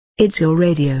It's your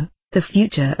radio, the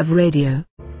future of radio.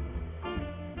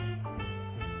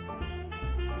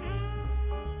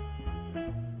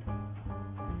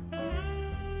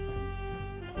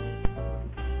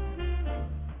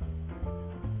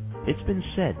 It's been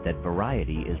said that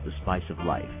variety is the spice of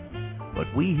life, but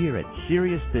we here at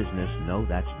Serious Business know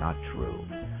that's not true.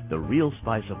 The real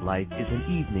spice of life is an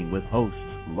evening with hosts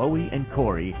Loie and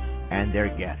Corey and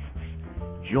their guests.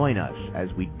 Join us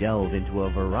as we delve into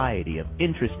a variety of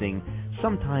interesting,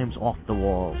 sometimes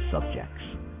off-the-wall subjects.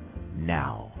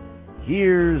 Now,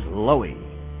 here's Loie.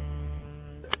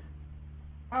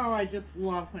 Oh, I just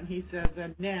love when he says,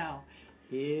 and now,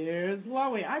 here's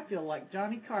Loie. I feel like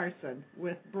Johnny Carson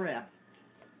with breath,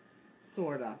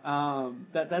 sort of.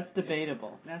 That's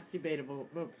debatable. That's debatable.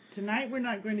 But tonight we're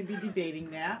not going to be debating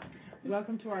that.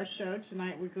 Welcome to our show.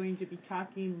 Tonight we're going to be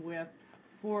talking with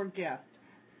 4 guests.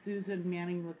 Susan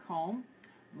Manning-Lacombe,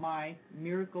 my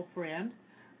miracle friend,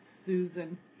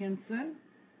 Susan Henson,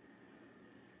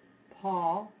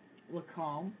 Paul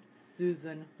Lacombe,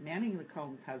 Susan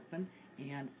Manning-Lacombe's husband,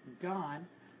 and Don,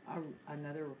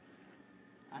 another,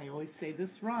 I always say this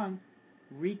wrong,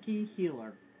 Reiki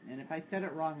healer. And if I said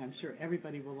it wrong, I'm sure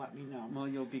everybody will let me know. Well,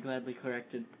 you'll be gladly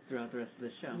corrected throughout the rest of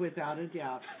the show. Without a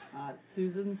doubt.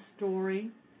 Susan's story,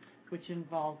 which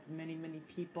involves many, many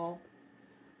people,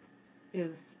 is,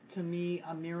 to me,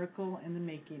 a miracle in the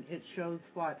making. It shows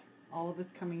what all of us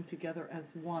coming together as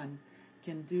one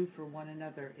can do for one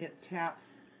another. It taps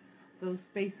those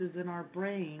spaces in our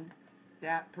brain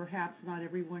that perhaps not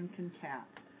everyone can tap.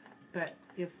 But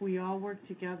if we all work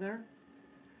together,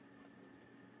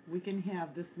 we can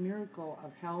have this miracle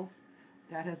of health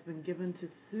that has been given to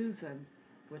Susan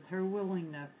with her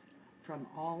willingness from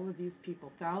all of these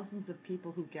people, thousands of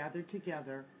people who gathered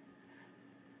together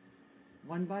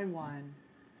one by one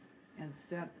and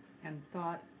sat and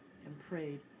thought and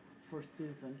prayed for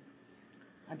Susan.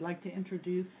 I'd like to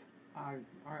introduce our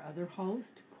other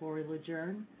host, Corey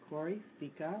Lejeune. Corey,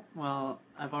 speak up. Well,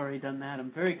 I've already done that. I'm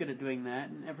very good at doing that.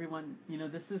 And everyone,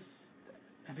 this is,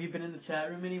 have you been in the chat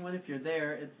room, anyone? If you're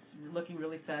there, it's looking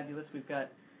really fabulous. We've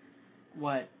got,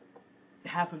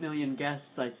 500,000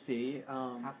 guests, I see.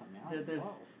 500,000?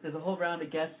 There's a whole round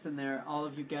of guests in there. All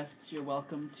of you guests, you're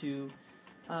welcome to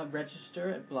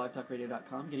register at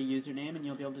blogtalkradio.com, get a username, and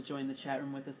you'll be able to join the chat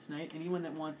room with us tonight. Anyone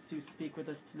that wants to speak with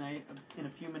us tonight, in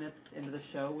a few minutes into the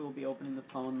show, we will be opening the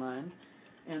phone line.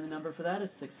 And the number for that is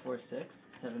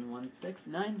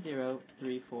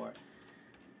 646-716-9034.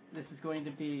 This is going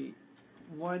to be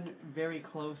one very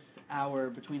close hour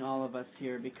between all of us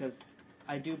here, because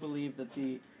I do believe that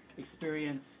the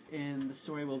experience in the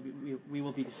story we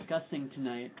will be discussing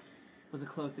tonight was a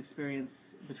close experience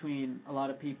between a lot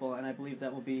of people, and I believe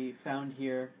that will be found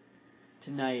here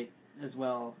tonight as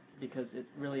well, because it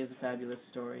really is a fabulous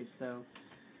story. So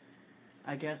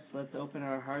I guess let's open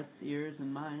our hearts, ears,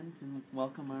 and minds and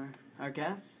welcome our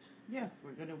guests. Yes,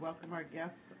 we're going to welcome our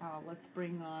guests. Let's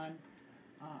bring on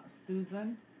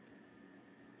Susan.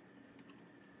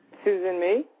 Susan,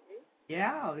 me?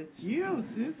 Yeah, it's you,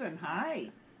 Susan.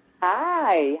 Hi.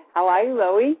 Hi. How are you,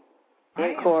 Loie?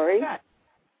 And Corey? Good.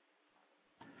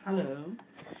 Hello.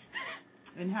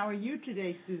 And how are you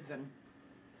today, Susan?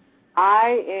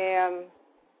 I am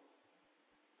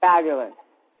fabulous,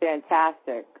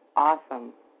 fantastic,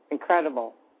 awesome,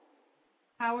 incredible.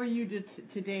 How are you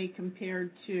today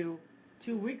compared to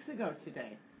 2 weeks ago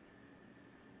today?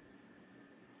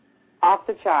 Off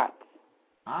the charts.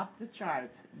 Off the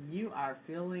charts. You are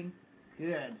feeling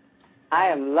good. I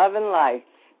am loving life,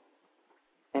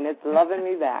 and it's loving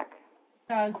me back.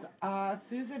 Because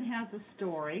Susan has a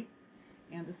story,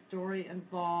 and the story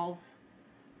involves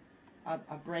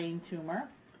a brain tumor.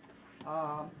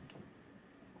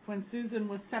 When Susan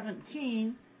was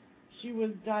 17, she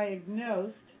was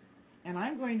diagnosed, and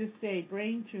I'm going to say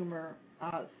brain tumor,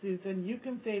 Susan. You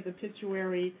can say the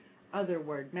pituitary other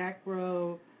word,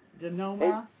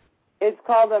 macroadenoma. It's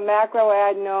called a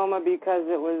macroadenoma because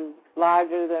it was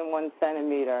larger than 1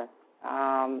 centimeter.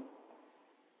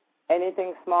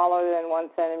 Anything smaller than 1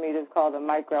 centimeter is called a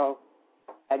microadenoma.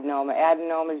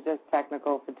 Adenoma is just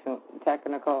technical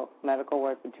medical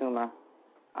word for tumor.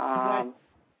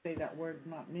 Say that word,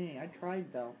 not me. I tried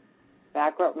though.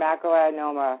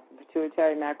 Macroadenoma,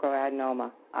 pituitary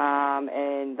macroadenoma.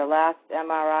 And the last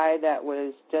MRI that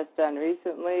was just done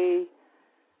recently,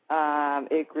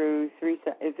 it grew 3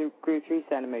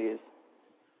 centimeters.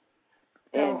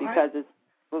 And because it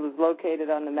was located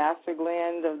on the master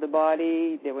gland of the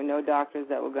body, there were no doctors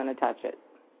that were going to touch it.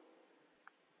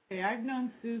 Okay, I've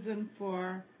known Susan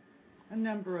for a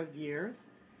number of years.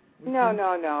 No,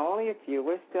 only a few.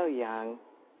 We're still young.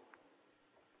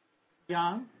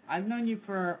 Young? I've known you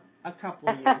for a couple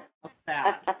of years of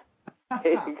that.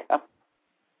 There you go.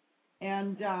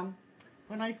 And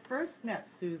when I first met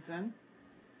Susan,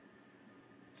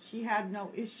 she had no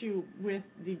issue with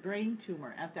the brain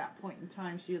tumor at that point in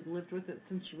time. She had lived with it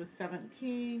since she was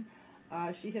 17.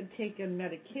 She had taken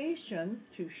medications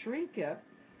to shrink it.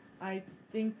 I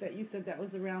think that you said that was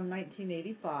around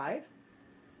 1985.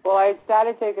 Well, I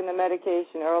started taking the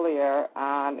medication earlier.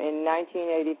 In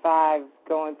 1985,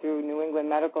 going through New England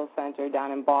Medical Center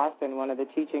down in Boston, one of the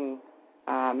teaching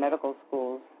medical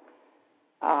schools,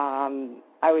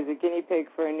 I was a guinea pig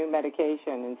for a new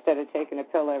medication. Instead of taking a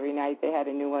pill every night, they had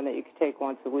a new one that you could take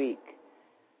once a week.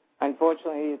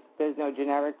 Unfortunately, there's no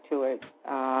generic to it,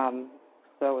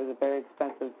 so it was a very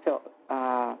expensive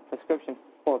prescription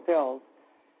for pills.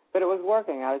 But it was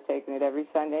working. I was taking it every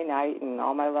Sunday night, and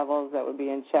all my levels that were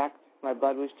being checked. My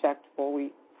blood was checked 4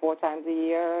 times a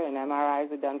year, and MRIs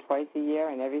were done twice a year,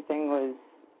 and everything was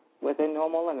within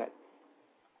normal limits.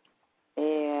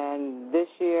 And this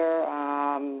year,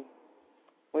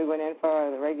 we went in for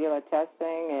the regular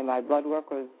testing, and my blood work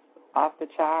was off the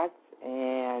charts.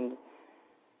 And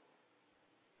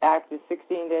after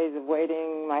 16 days of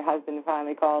waiting, my husband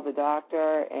finally called the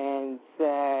doctor and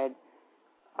said,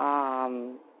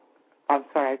 I'm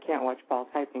sorry, I can't watch Paul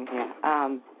typing here.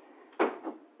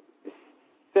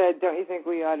 Said, don't you think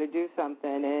we ought to do something?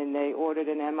 And they ordered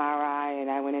an MRI, and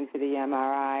I went in for the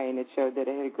MRI, and it showed that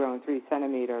it had grown 3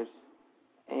 centimeters.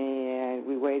 And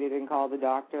we waited and called the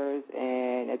doctors,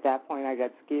 and at that point I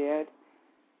got scared.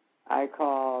 I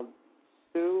called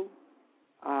Sue,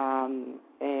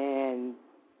 and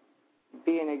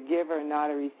being a giver,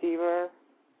 not a receiver,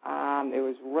 it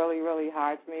was really, really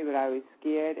hard for me, but I was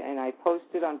scared, and I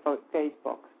posted on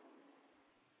Facebook.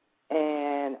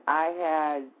 And I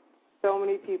had so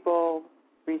many people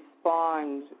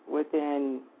respond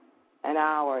within an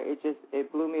hour.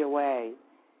 It blew me away.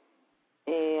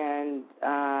 And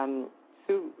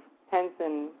Sue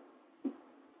Henson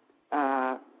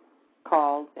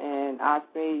called and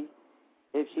asked me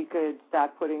if she could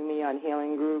start putting me on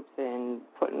healing groups and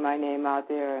putting my name out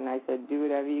there, and I said, do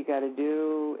whatever you got to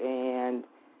do. And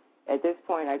at this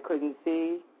point, I couldn't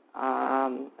see.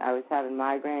 I was having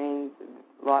migraines,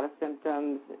 a lot of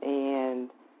symptoms, and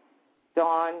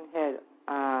Dawn had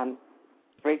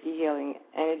Reiki Healing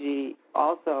Energy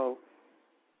also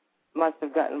must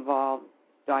have got involved.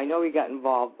 So I know he got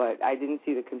involved, but I didn't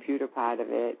see the computer part of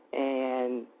it,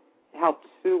 and helped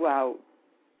Sue out,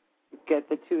 get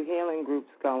the 2 healing groups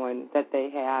going that they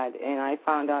had, and I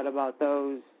found out about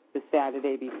those the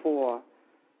Saturday before.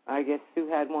 I guess Sue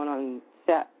did one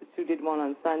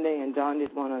on Sunday, and Dawn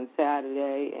did one on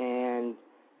Saturday, and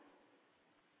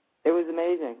it was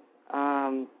amazing.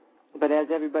 But as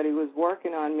everybody was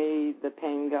working on me, the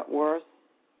pain got worse,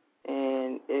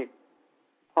 and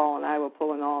Paul and I were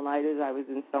pulling all-nighters. I was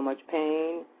in so much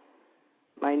pain.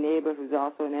 My neighbor, who's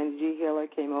also an energy healer,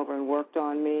 came over and worked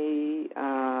on me.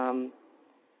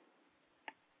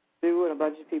 Sue and a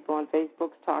bunch of people on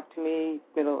Facebook talked to me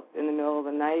in the middle of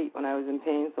the night when I was in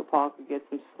pain so Paul could get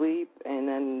some sleep. And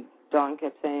then Dawn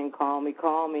kept saying, call me,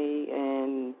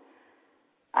 and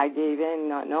I gave in,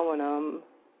 not knowing him.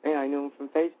 And I knew him from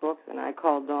Facebook, and I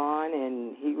called Dawn,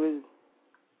 and he was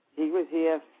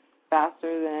here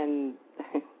faster than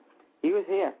he was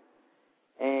here.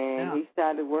 And he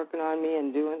started working on me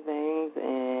and doing things,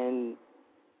 and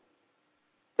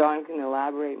Dawn can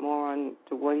elaborate more on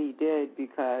to what he did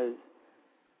because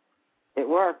it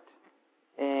worked.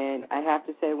 And I have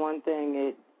to say one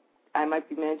thing, I might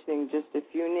be mentioning just a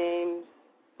few names,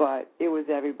 but it was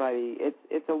everybody.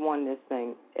 It's a oneness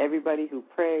thing. Everybody who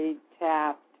prayed,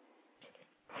 tapped,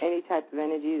 any type of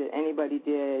energy that anybody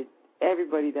did,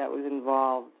 everybody that was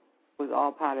involved was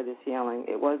all part of this healing.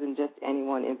 It wasn't just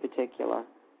anyone in particular.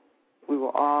 We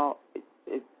were all,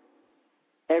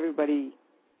 everybody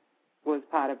was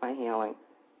part of my healing.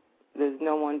 There's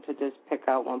no one to just pick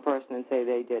out one person and say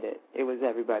they did it. It was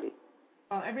everybody.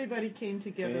 Well, everybody came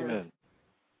together. Amen.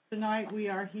 Tonight we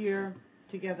are here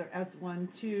together as one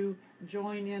to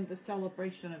join in the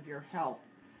celebration of your health,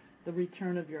 the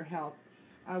return of your health.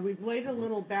 We've laid a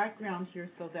little background here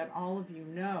so that all of you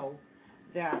know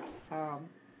that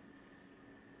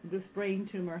this brain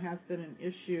tumor has been an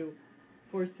issue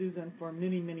for Susan for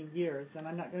many, many years. And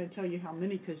I'm not going to tell you how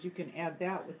many because you can add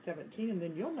that with 17, and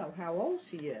then you'll know how old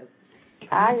she is.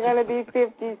 I'm going to be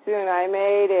 50 soon. I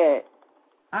made it.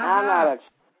 I'm not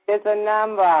it's a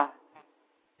number.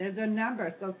 There's a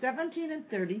number. So 17 and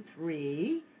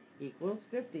 33 equals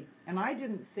 50. And I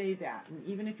didn't say that. And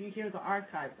even if you hear the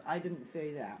archives, I didn't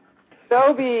say that.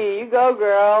 Sophie, you go,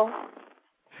 girl.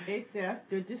 Hey, Seth.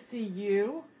 Good to see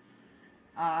you.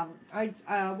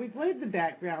 We've laid the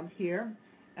background here.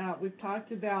 We've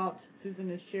talked about, Susan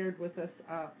has shared with us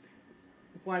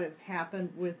what has happened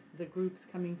with the groups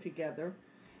coming together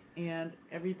and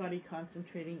everybody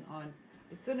concentrating on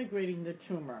disintegrating the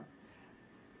tumor.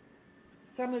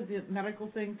 Some of the medical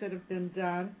things that have been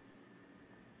done,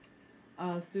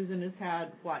 Susan has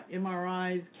had,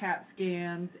 MRIs, CAT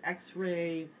scans,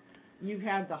 X-rays. You've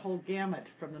had the whole gamut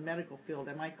from the medical field.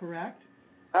 Am I correct?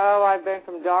 Oh, I've been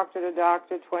from doctor to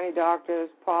doctor, 20 doctors.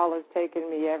 Paul has taken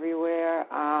me everywhere.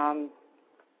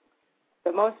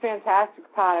 The most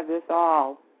fantastic part of this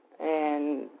all,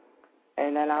 and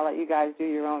then I'll let you guys do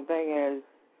your own thing, is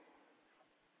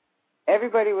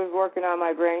everybody was working on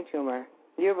my brain tumor.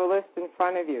 You have a list in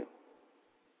front of you.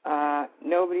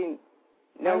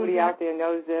 Nobody out there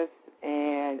knows this,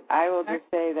 and I will just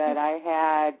say that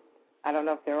I don't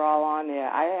know if they're all on there,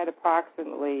 I had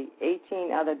approximately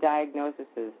 18 other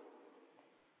diagnoses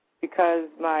because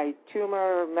my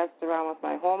tumor messed around with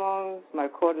my hormones. My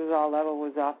cortisol level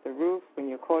was off the roof. When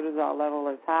your cortisol level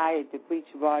is high, it depletes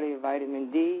your body of vitamin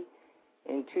D.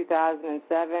 In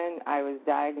 2007, I was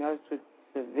diagnosed with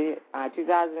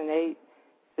 2008,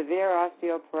 severe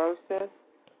osteoporosis.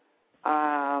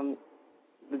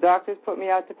 The doctors put me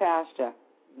out to pasture.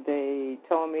 They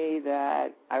told me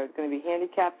that I was going to be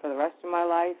handicapped for the rest of my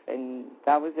life, and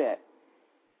that was it.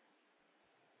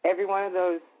 Every one of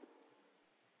those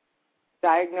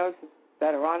diagnoses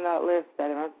that are on that list that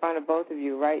are in front of both of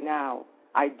you right now,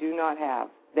 I do not have.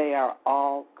 They are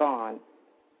all gone.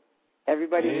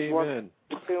 Everybody was working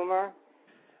with the tumor,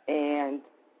 and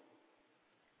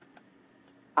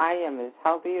I am as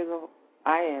healthy as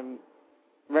I am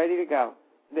ready to go.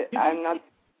 I'm not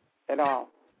at all.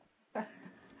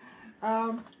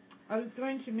 I was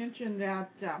going to mention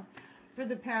that for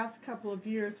the past couple of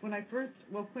years, when I first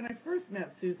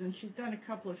met Susan, she's done a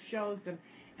couple of shows,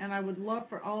 and I would love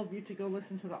for all of you to go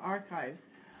listen to the archives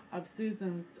of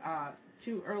Susan's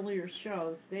 2 earlier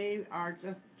shows. They are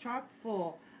just chock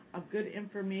full of good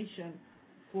information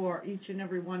for each and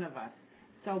every one of us.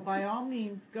 So by all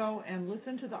means, go and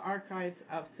listen to the archives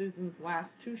of Susan's last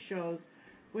 2 shows,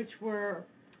 which were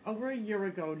over a year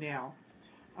ago now.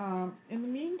 In the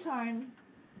meantime,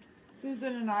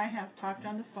 Susan and I have talked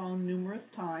on the phone numerous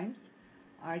times.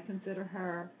 I consider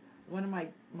her one of my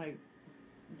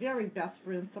very best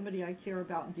friends, somebody I care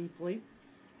about deeply.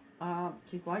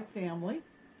 She's like family.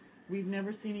 We've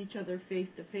never seen each other face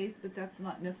to face, but that's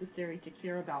not necessary to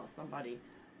care about somebody.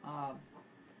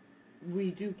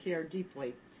 We do care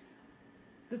deeply.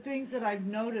 The things that I've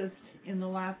noticed in the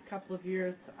last couple of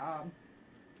years,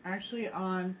 actually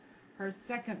on her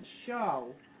second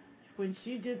show, when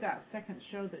she did that second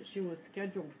show that she was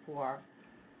scheduled for,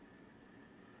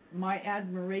 my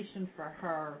admiration for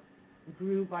her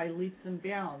grew by leaps and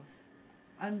bounds.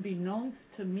 Unbeknownst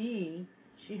to me,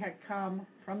 she had come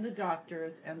from the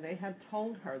doctors and they had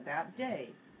told her that day,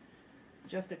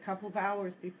 just a couple of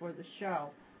hours before the show,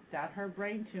 that her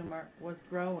brain tumor was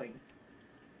growing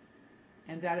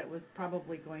and that it was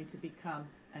probably going to become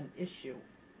an issue.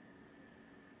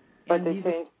 But they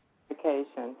changed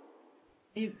medication.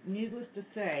 Needless to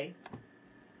say,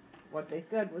 what they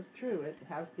said was true. It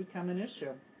has become an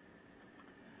issue.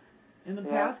 In the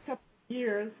past couple of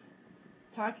years,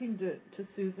 talking to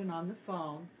Susan on the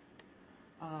phone,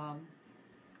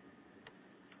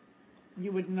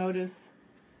 you would notice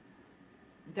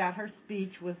that her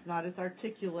speech was not as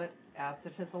articulate as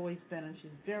it has always been, and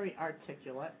she's very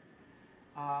articulate.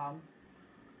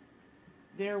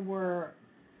 There were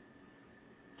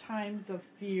times of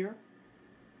fear,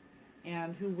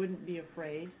 and who wouldn't be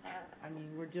afraid? I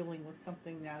mean, we're dealing with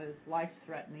something that is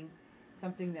life-threatening,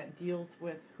 something that deals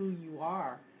with who you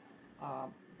are,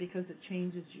 because it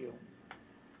changes you.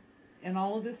 And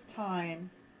all of this time,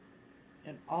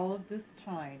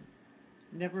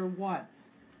 never once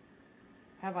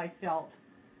have I felt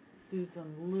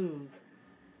Susan lose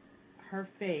her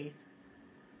faith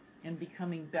in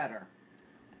becoming better.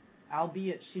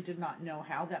 Albeit she did not know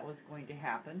how that was going to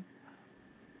happen,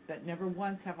 but never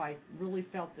once have I really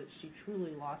felt that she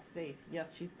truly lost faith. Yes,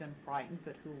 she's been frightened,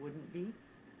 but who wouldn't be?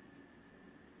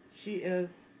 She is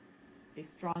a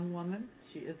strong woman.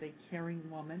 She is a caring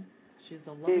woman. She's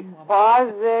a loving woman.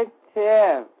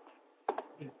 Positive.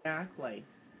 Exactly.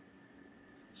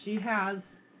 She has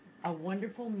a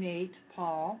wonderful mate,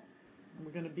 Paul.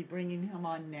 We're going to be bringing him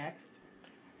on next.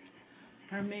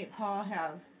 Her mate, Paul,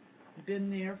 has been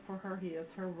there for her. He is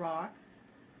her rock.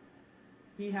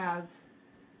 He has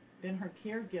been her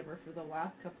caregiver for the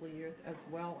last couple of years, as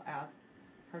well as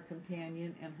her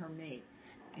companion and her mate.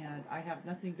 And I have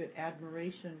nothing but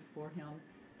admiration for him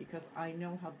because I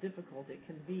know how difficult it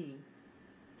can be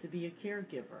to be a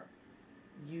caregiver.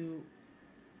 You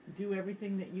do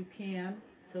everything that you can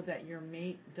so that your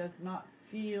mate does not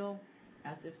feel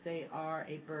as if they are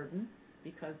a burden,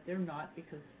 because they're not,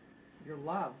 because you're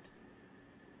loved.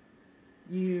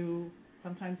 You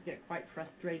sometimes get quite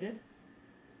frustrated.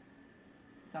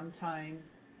 Sometimes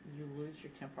you lose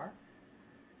your temper.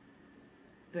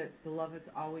 But the love is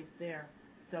always there.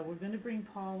 So we're going to bring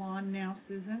Paul on now,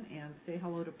 Susan, and say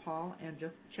hello to Paul and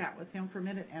just chat with him for a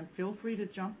minute, and feel free to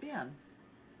jump in.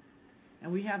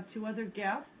 And we have two other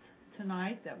guests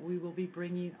tonight that we will be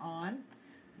bringing on.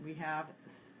 We have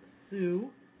Sue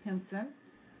Henson,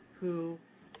 who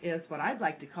is what I'd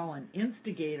like to call an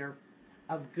instigator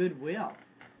of goodwill.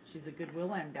 She's a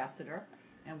goodwill ambassador.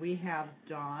 And we have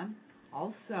Dawn,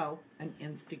 also an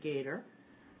instigator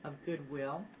of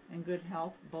goodwill and good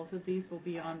health. Both of these will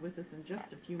be on with us in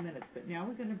just a few minutes. But now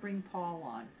we're going to bring Paul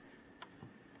on.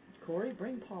 Corey,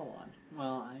 bring Paul on.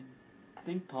 Well, I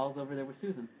think Paul's over there with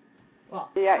Susan. Well,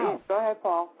 Yeah, go ahead,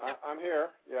 Paul. I'm here,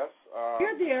 yes.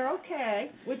 You're there, okay,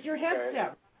 with your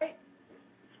headset, right?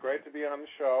 It's great to be on the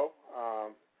show.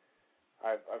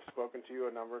 I've spoken to you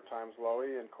a number of times,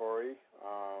 Loie and Corey,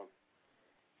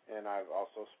 and I've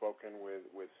also spoken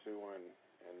with Sue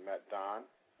and met Don.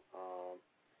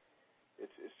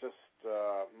 It's just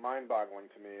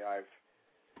mind-boggling to me.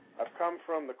 I've come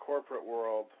from the corporate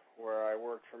world where I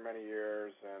worked for many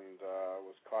years and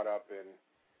was caught up in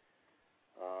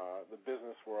the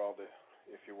business world,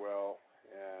 if you will,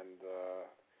 and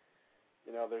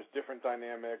there's different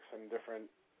dynamics and different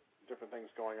things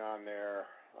going on there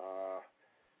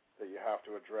that you have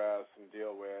to address and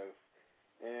deal with,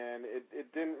 and it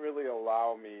didn't really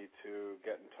allow me to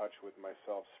get in touch with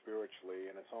myself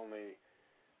spiritually, and it's only,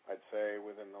 I'd say,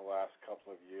 within the last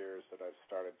couple of years that I've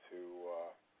started to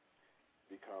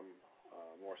become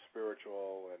more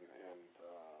spiritual and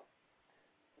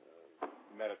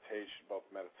meditation, both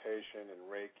meditation and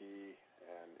Reiki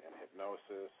and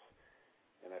hypnosis,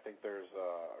 and I think there's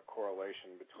a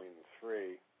correlation between the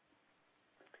three.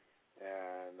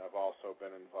 And I've also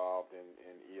been involved in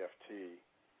EFT,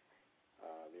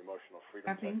 the emotional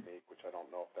freedom technique, which I don't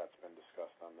know if that's been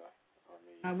discussed on the.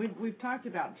 We've talked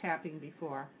about tapping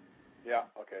before. Yeah.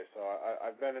 Okay. So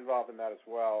I've been involved in that as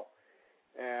well,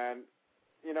 and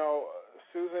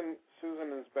Susan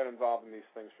has been involved in these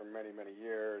things for many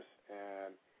years,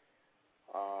 and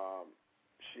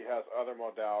she has other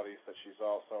modalities that she's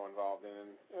also involved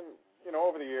in, and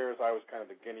over the years I was kind of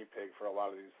the guinea pig for a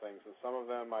lot of these things, and some of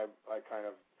them I kind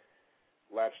of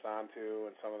latched onto,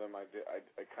 and some of them I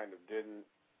kind of didn't,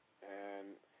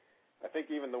 and I think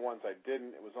even the ones I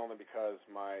didn't, it was only because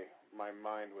my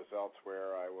mind was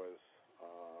elsewhere.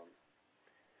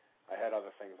 I had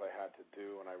other things I had to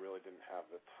do, and I really didn't have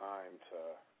the time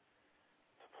to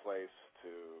place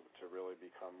to really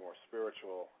become more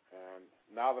spiritual. And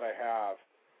now that I have,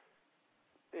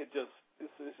 it's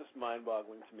just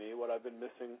mind-boggling to me what I've been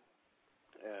missing,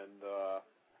 and the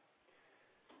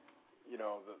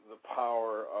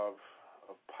power of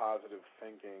positive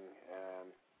thinking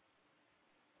and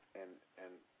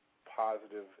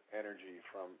positive energy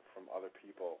from other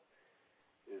people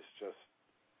is just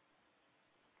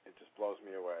blows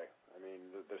me away. I mean,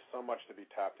 there's so much to be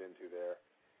tapped into there,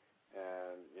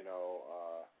 and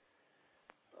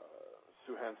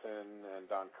Sue Henson and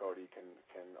Don Cody can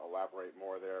elaborate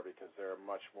more there because they're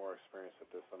much more experienced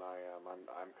at this than I am.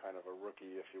 I'm kind of a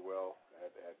rookie, if you will,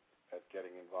 at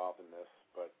getting involved in this,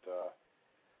 but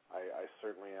I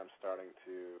certainly am starting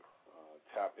to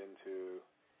tap into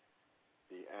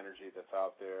the energy that's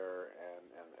out there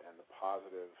and the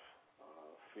positive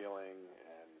feeling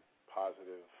and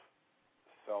positive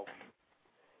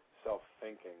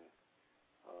self-thinking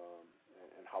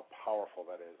and how powerful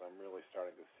that is. I'm really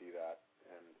starting to see that,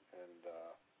 and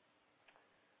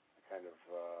I kind of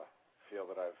feel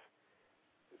that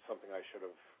it's something I should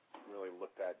have really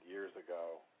looked at years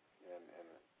ago, and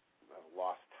I've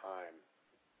lost time.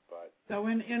 But so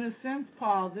in a sense,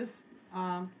 Paul, this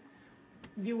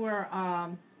you were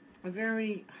a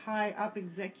very high up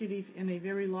executive in a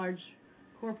very large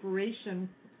corporation,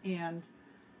 and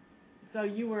so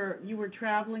you were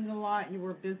traveling a lot, you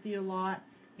were busy a lot,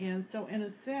 and so in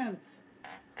a sense,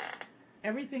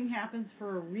 everything happens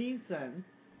for a reason.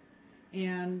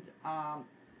 And at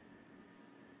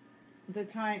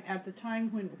the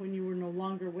time when you were no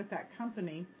longer with that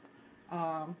company,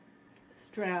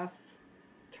 stress,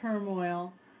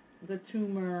 turmoil, the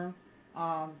tumor,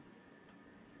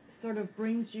 sort of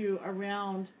brings you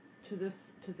around to the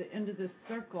end of this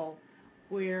circle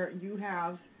where you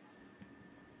have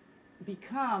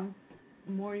become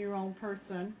more your own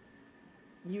person,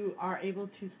 you are able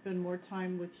to spend more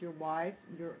time with your wife.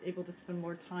 You're able to spend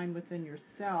more time within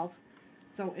yourself.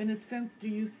 So, in a sense, do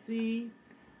you see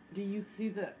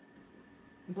the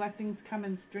blessings come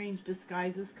in strange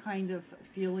disguises kind of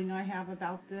feeling I have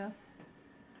about this?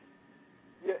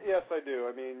 Yes, I do.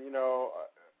 I mean,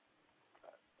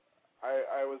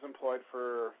 I was employed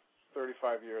for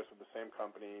 35 years with the same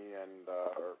company and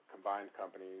or combined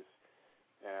companies,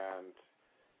 and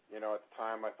at the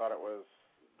time I thought it was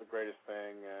the greatest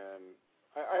thing, and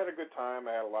I had a good time.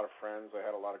 I had a lot of friends. I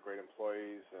had a lot of great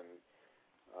employees, and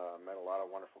met a lot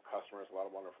of wonderful customers, a lot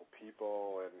of wonderful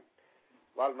people, and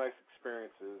a lot of nice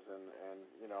experiences. And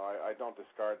I don't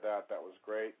discard that. That was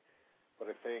great,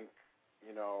 but I think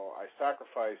I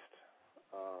sacrificed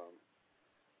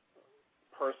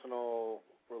personal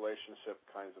relationship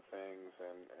kinds of things,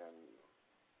 and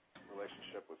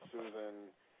relationship with Susan,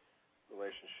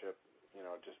 relationship,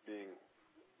 just being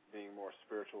more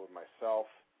spiritual with myself.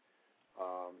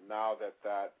 Now that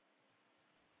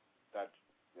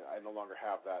I no longer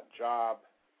have that job,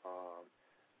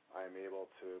 I am able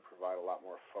to provide a lot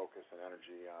more focus and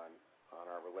energy on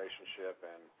our relationship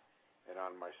and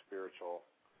on my spiritual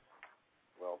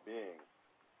well-being.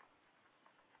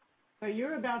 So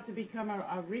you're about to become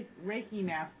a Reiki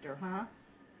master, huh?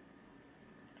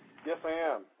 Yes, I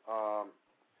am.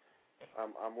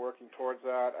 I'm working towards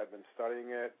that. I've been studying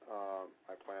it.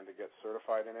 I plan to get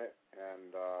certified in it,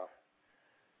 and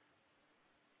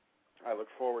I look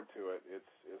forward to it.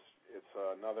 It's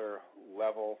another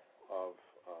level of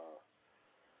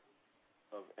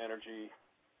energy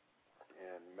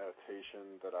and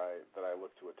meditation that I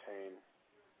look to attain.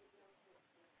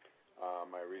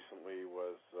 I recently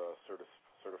was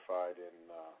certified in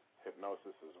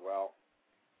hypnosis as well,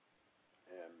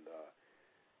 and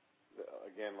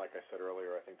again, like I said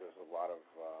earlier, I think there's a lot of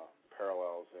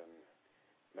parallels in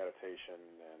meditation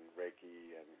and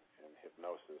Reiki and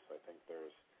hypnosis. I think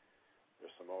there's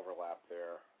some overlap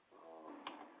there.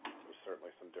 There's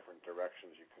certainly some different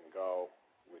directions you can go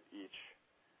with each,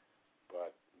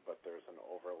 but there's an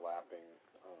overlapping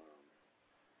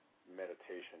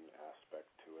meditation aspect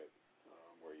to it,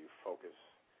 where you focus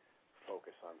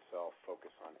on self, focus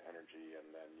on energy, and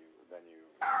then you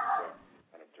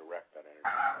kind of direct that energy.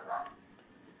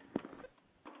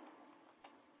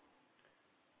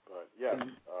 But yes,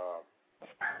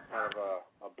 kind of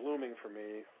a blooming for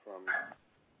me from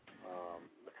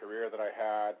the career that I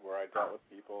had, where I dealt with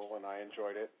people and I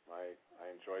enjoyed it. I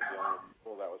enjoyed dealing with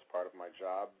people. That was part of my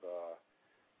job.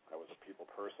 I was a people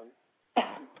person,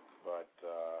 but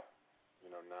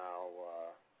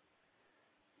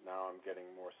now I'm getting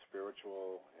more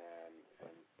spiritual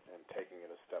and taking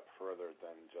it a step further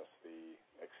than just the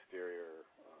exterior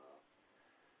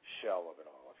shell of it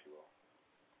all, if you will.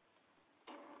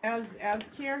 As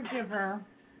caregiver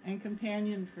and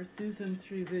companion for Susan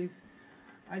through these,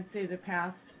 I'd say the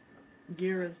past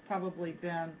year has probably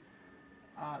been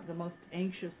the most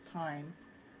anxious time.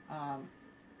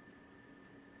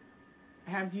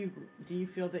 Do you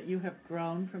feel that you have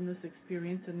grown from this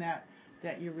experience, and that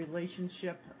your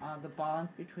relationship, the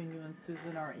bonds between you and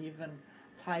Susan are even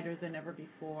tighter than ever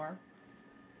before?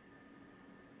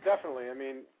 Definitely. I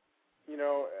mean,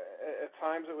 at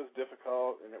times it was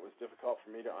difficult, and it was difficult for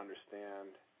me to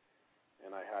understand,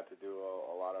 and I had to do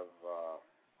a lot of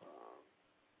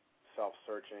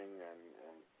self-searching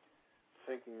and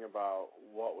thinking about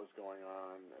what was going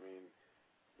on. I mean,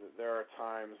 there are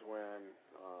times when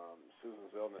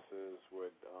Susan's illnesses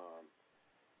would,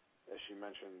 as she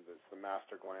mentioned, it's the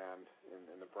master gland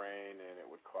in the brain, and it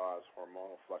would cause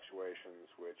hormonal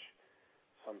fluctuations, which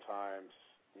sometimes,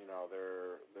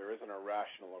 there isn't a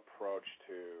rational approach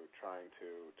to trying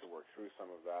to work through some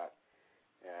of that.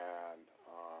 And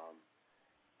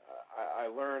I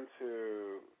learned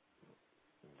to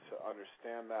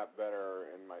understand that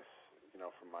better in my,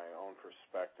 from my own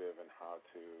perspective, and how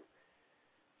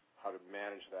to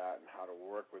manage that, and how to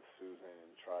work with Susan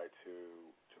and try to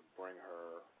bring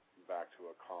her back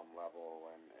to a calm level,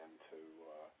 and to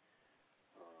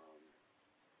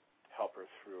help her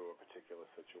through a particular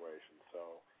situation.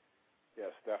 So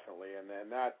yes, definitely. And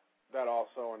then that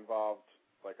also involved,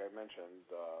 like I mentioned,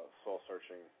 soul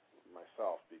searching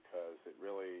myself, because it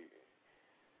really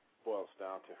boils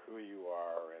down to who you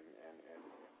are, and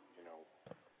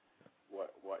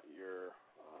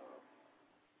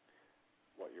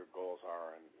what your goals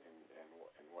are, and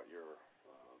what you're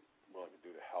willing to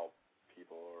do to help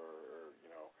people, or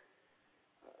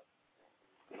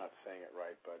I'm not saying it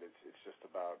right, but it's just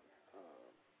about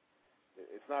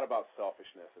it's not about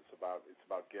selfishness. It's about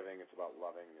giving. It's about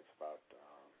loving. It's about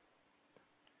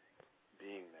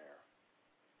being there.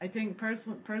 I think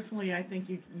personally, I think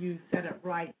you said it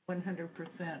right 100%,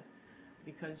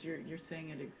 because you're saying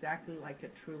it exactly like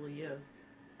it truly is.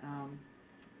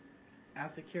 As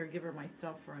a caregiver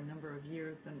myself for a number of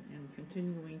years, and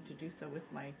continuing to do so with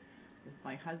my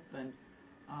husband,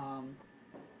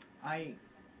 I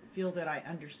feel that I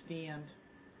understand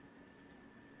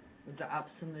the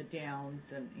ups and the downs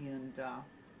and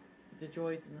the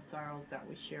joys and the sorrows that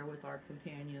we share with our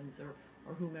companions or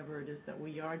whomever it is that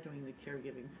we are doing the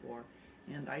caregiving for.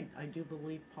 And I do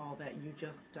believe, Paul, that you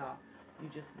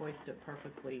just voiced it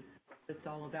perfectly. It's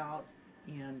all about,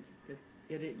 and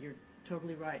you're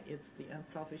totally right. It's the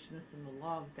unselfishness and the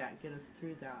love that get us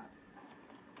through that,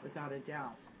 without a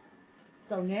doubt.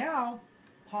 So now,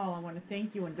 Paul, I want to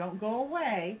thank you, and don't go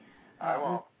away. I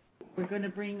won't. We're going to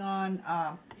bring on,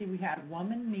 we had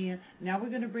woman, man. Now we're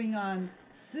going to bring on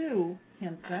Sue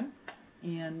Henson,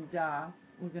 and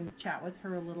we're going to chat with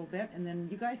her a little bit, and then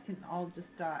you guys can all just,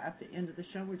 at the end of the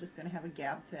show, we're just going to have a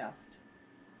gab test.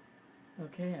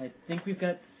 Okay, I think we've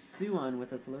got Sue on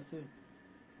with us. Hello, Sue.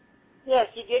 Yes,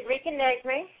 you did reconnect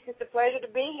me. It's a pleasure to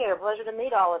be here. Pleasure to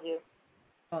meet all of you.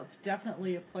 Well, it's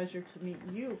definitely a pleasure to meet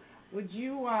you. Would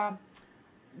you,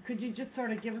 could you just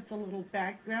sort of give us a little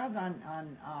background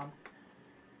on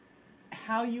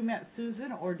how you met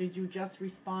Susan, or did you just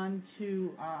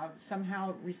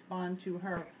somehow respond to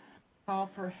her call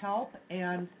for help?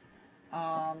 And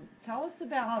tell us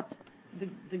about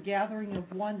the gathering of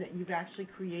one that you've actually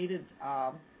created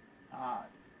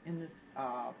in this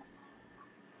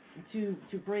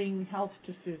to bring health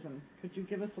to Susan. Could you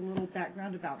give us a little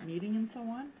background about meeting and so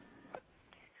on?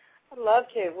 I'd love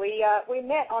to. We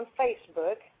met on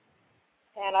Facebook,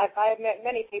 and I've met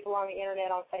many people on the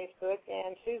internet on Facebook,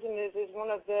 and Susan is one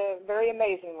of the very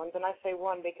amazing ones, and I say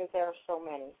one because there are so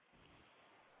many.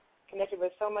 Connected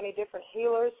with so many different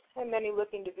healers, and many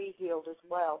looking to be healed as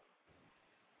well.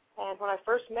 And when I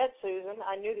first met Susan,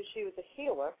 I knew that she was a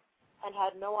healer and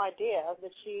had no idea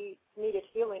that she needed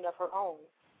healing of her own,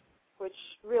 which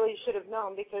really should have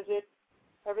known, because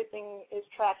everything is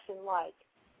tracks in like.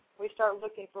 We start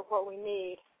looking for what we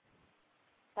need,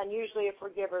 and usually if we're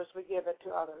givers, we give it to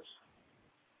others.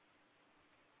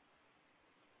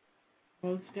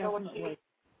 Most definitely.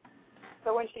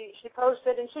 So when she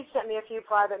posted, and she sent me a few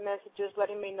private messages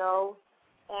letting me know,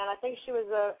 and I think she was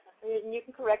and you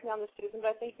can correct me on this, Susan, but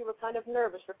I think you were kind of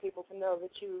nervous for people to know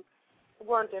that you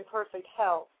weren't in perfect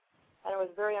health, and it was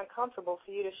very uncomfortable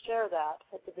for you to share that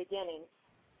at the beginning.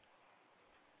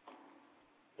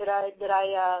 Did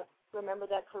I remember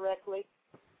that correctly?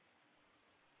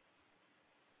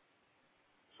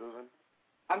 Susan?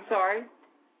 I'm sorry.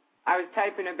 I was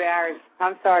typing embarrassed.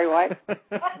 I'm sorry, what?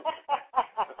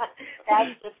 That's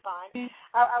just fine.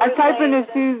 I'm typing to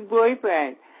Sue's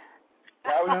boyfriend.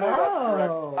 I would say that's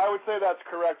correct. I would say that's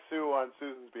correct, Sue, on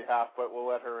Susan's behalf, but we'll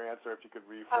let her answer if you could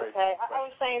rephrase. Okay. I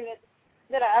was saying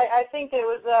that I think it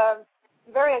was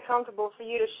very uncomfortable for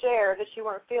you to share that you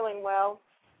weren't feeling well,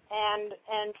 and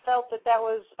felt that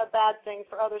was a bad thing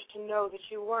for others to know that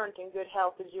you weren't in good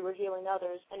health as you were healing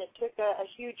others, and it took a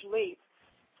huge leap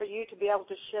for you to be able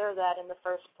to share that in the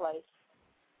first place.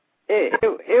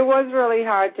 It was really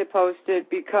hard to post it,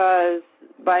 because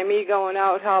by me going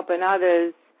out helping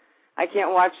others, I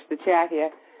can't watch the chat here.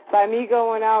 By me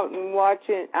going out and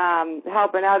watching,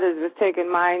 helping others was taking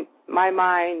my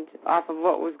mind off of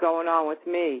what was going on with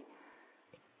me.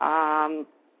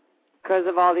 Because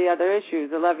of all the other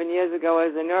issues. 11 years ago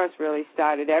as a nurse really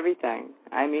started everything.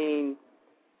 I mean,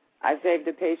 I saved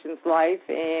a patient's life,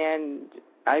 and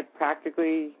I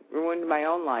practically ruined my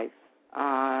own life.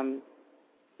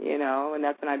 And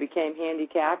that's when I became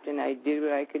handicapped, and I did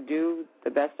what I could do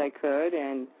the best I could.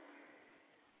 And,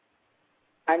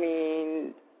 I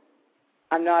mean,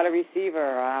 I'm not a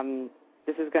receiver.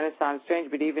 This is going to sound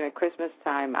strange, but even at Christmas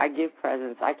time, I give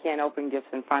presents. I can't open gifts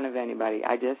in front of anybody.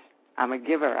 I'm a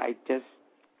giver. I just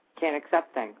can't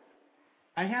accept things.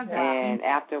 I have that. And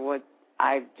after what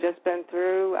I've just been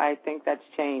through, I think that's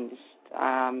changed.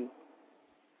 I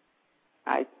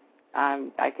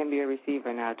can be a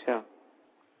receiver now, too.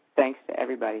 Thanks to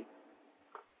everybody.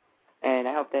 And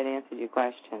I hope that answered your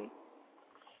question.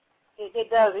 It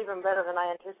does, even better than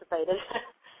I anticipated.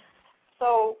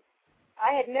 So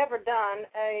I had never done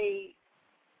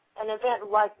an event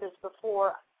like this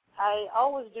before. I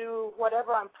always do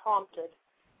whatever I'm prompted.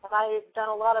 And I've done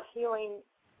a lot of healing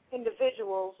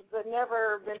individuals, but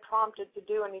never been prompted to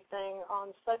do anything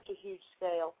on such a huge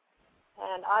scale.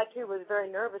 And I, too, was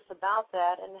very nervous about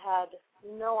that and had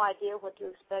no idea what to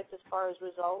expect as far as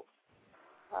results.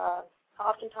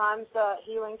 Oftentimes,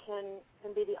 healing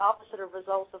can be the opposite of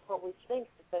results of what we think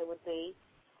that they would be.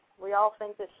 We all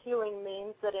think that healing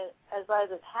means that, as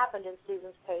it happened in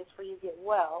Susan's case, where you get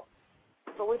well,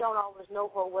 but we don't always know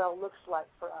what well looks like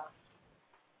for us.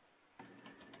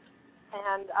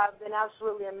 And I've been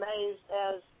absolutely amazed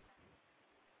as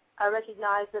I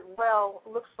recognize that well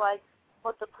looks like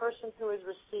what the person who is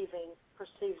receiving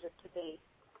perceives it to be.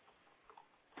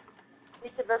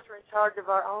 Each of us are in charge of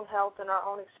our own health and our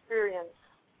own experience.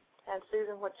 And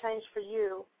Susan, what changed for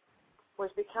you was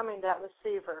becoming that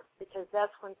receiver, because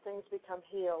that's when things become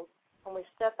healed, when we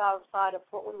step outside of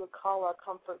what we would call our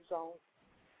comfort zone.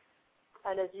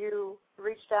 And as you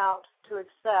reached out to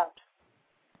accept,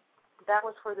 that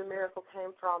was where the miracle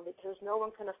came from, because no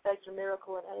one can affect a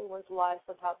miracle in anyone's life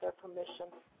without their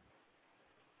permission.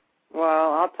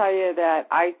 Well, I'll tell you that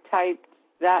I typed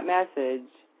that message,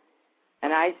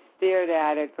 and I stared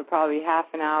at it for probably half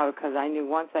an hour, because I knew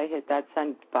once I hit that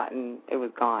send button, it was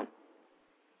gone.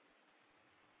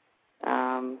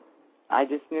 I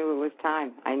just knew it was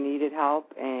time. I needed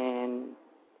help, and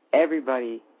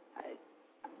everybody,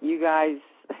 you guys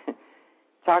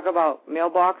talk about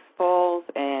mailbox fulls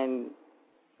and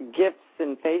gifts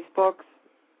and Facebooks.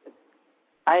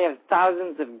 I have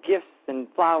thousands of gifts and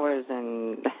flowers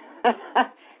and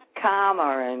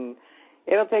karma, and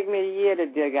it'll take me a year to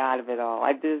dig out of it all.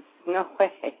 There's no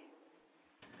way.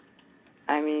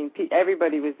 I mean,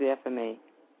 everybody was there for me.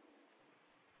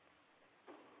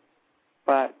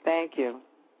 But thank you.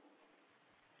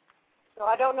 So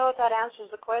I don't know if that answers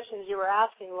the questions you were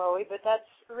asking, Loie, but that's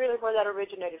really where that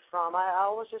originated from. I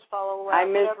always just follow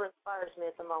whatever inspires me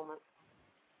at the moment.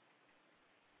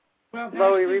 Well,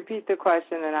 Loie, repeat the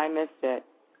question, and I missed it.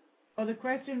 Well, the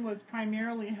question was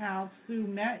primarily how Sue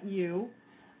met you,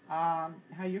 how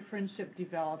your friendship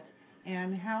developed,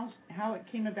 and how it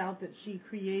came about that she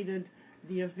created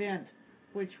the event,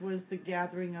 which was the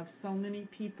gathering of so many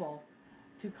people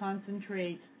to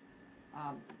concentrate,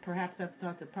 perhaps that's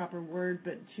not the proper word,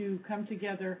 but to come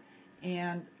together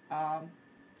and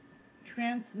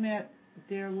transmit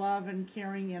their love and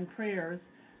caring and prayers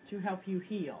to help you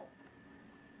heal.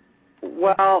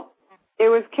 Well, it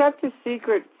was kept a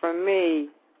secret from me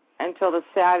until the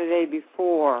Saturday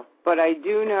before, but I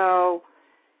do know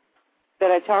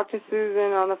that I talked to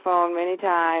Susan on the phone many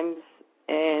times,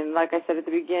 and like I said at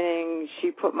the beginning, she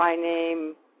put my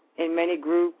name in many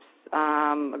groups.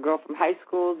 A girl from high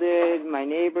school did, my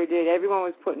neighbor did, everyone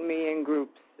was putting me in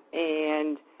groups,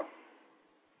 and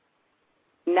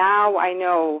now I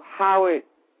know how it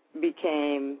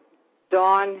became.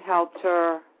 Dawn helped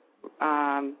her,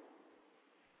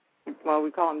 well,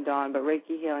 we call him Dawn, but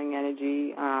Reiki Healing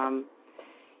Energy.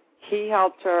 He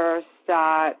helped her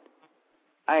start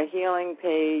a healing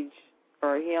page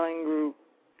or a healing group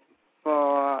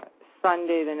for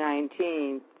Sunday the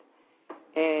 19th,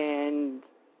 and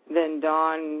then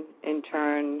Don, in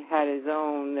turn, had his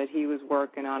own that he was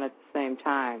working on at the same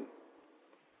time.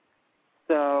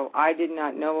 So I did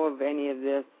not know of any of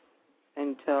this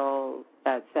until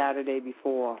that Saturday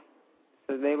before.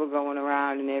 So they were going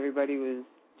around and everybody was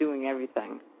doing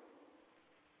everything.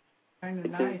 Kind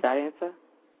of Does nice. that answer?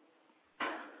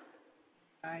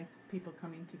 Nice people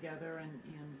coming together, and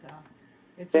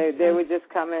it's they were just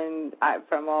coming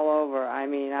from all over. I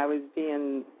mean,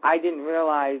 I didn't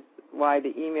realize why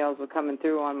the emails were coming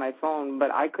through on my phone,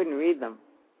 but I couldn't read them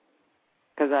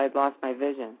because I had lost my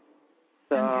vision.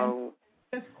 So,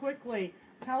 and just quickly,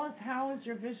 tell us, how is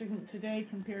your vision today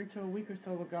compared to a week or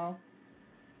so ago?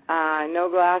 No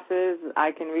glasses.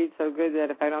 I can read so good that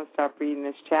if I don't stop reading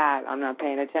this chat, I'm not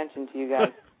paying attention to you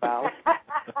guys well.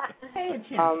 Pay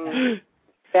attention.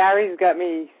 Barry's got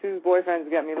me, Sue's boyfriend's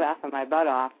got me laughing my butt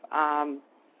off.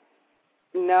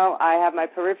 No, I have my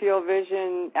peripheral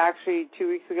vision. Actually, 2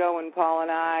 weeks ago when Paul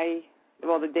and I,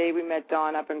 the day we met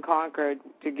Don up in Concord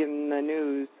to give him the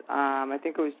news, I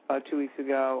think it was about 2 weeks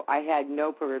ago, I had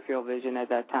no peripheral vision at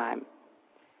that time.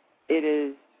 It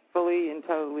is fully and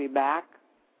totally back.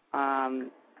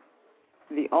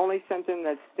 The only symptom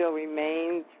that still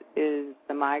remains is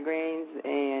the migraines,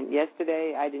 and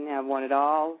yesterday I didn't have one at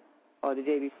all, or the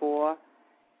day before.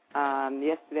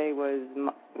 Yesterday was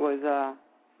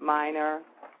minor.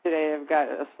 Today I've got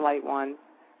a slight one.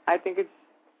 I think it's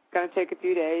going to take a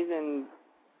few days, and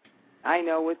I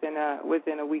know within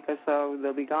a week or so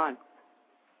they'll be gone.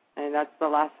 And that's the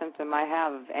last symptom I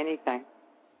have of anything.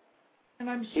 And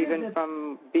I'm sure even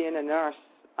from being a nurse,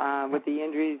 with the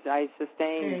injuries I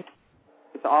sustained,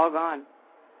 it's all gone.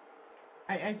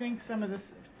 I think some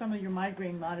of your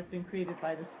migraine might have been created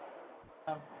by this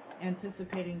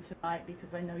anticipating tonight, because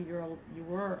I know you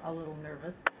were a little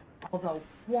nervous. Although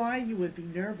why you would be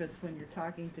nervous when you're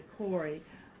talking to Corey,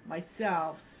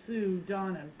 myself, Sue,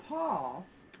 Don, and Paul,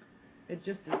 it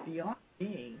just is beyond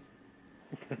me.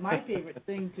 my favorite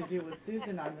thing to do with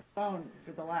Susan on the phone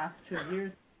for the last 2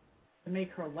 years to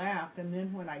make her laugh. And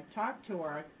then when I talked to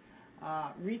her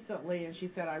recently and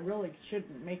she said I really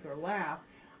shouldn't make her laugh,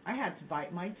 I had to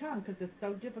bite my tongue because it's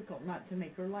so difficult not to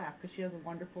make her laugh because she has a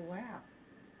wonderful laugh.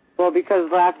 Well, because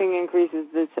laughing increases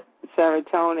the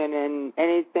serotonin, and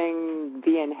anything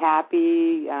being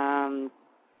happy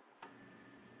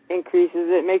increases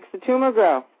it, makes the tumor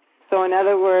grow. So in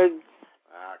other words...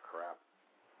 crap.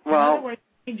 Well, in other words,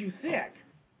 it made you sick.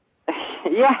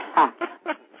 Yeah.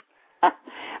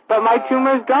 But my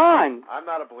tumor's gone. I'm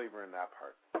not a believer in that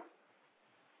part.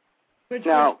 Which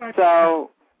No, part?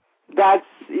 so that's,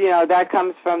 that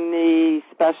comes from the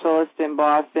specialist in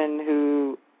Boston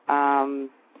who,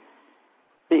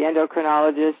 the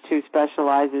endocrinologist who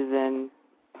specializes in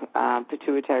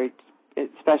pituitary,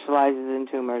 it specializes in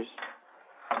tumors.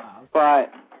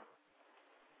 But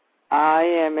I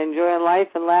am enjoying life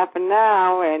and laughing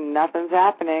now, and nothing's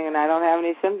happening, and I don't have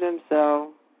any symptoms,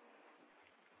 so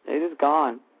it is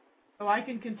gone. So I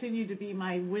can continue to be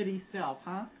my witty self,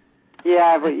 huh?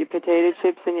 Yeah, but your potato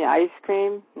chips and your ice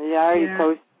cream, you already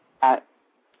posted that.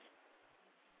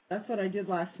 That's what I did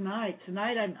last night.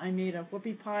 Tonight I made a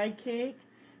whoopie pie cake,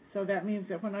 so that means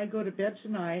that when I go to bed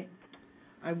tonight,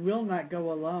 I will not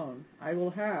go alone. I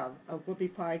will have a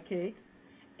whoopie pie cake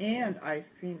and ice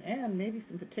cream and maybe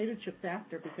some potato chips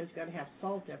after because you got to have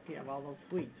salt after you have all those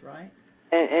sweets, right?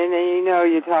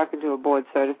 And you're talking to a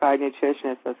board-certified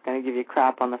nutritionist that's going to give you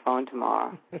crap on the phone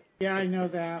tomorrow. Yeah, I know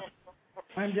that.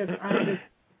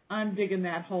 I'm digging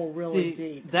that hole really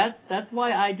deep. That's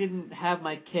why I didn't have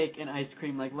my cake and ice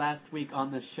cream like last week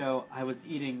on the show. I was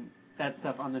eating that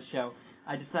stuff on the show.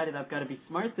 I decided I've got to be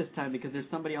smart this time because there's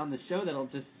somebody on the show that'll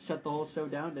just shut the whole show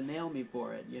down to nail me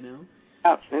for it,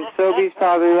 Oh, and Sylvie's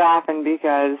probably laughing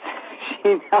because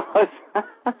she knows.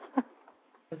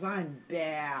 Because I'm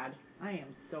bad. I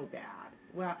am so bad.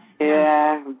 Well,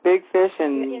 yeah, big fish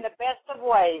and... In the best of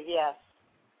ways, yes.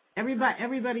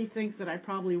 Everybody thinks that I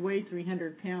probably weigh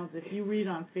 300 pounds. If you read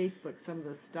on Facebook some of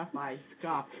the stuff I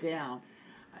scoffed down,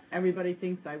 everybody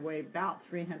thinks I weigh about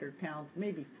 300 pounds,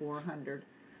 maybe 400.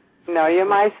 No, you're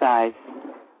my size.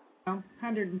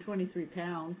 123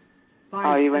 pounds.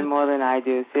 Oh, you weigh more than I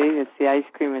do. See, it's the ice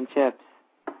cream and chips.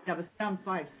 Yeah, but I'm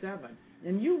 5'7".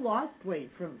 And you lost weight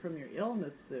from your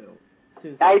illness, Susan.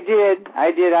 I did.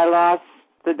 I lost,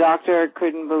 the doctor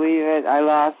couldn't believe it. I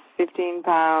lost 15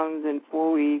 pounds in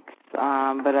 4 weeks,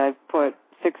 but I've put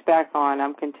 6 back on.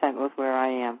 I'm content with where I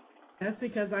am. That's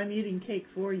because I'm eating cake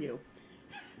for you.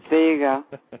 There you go.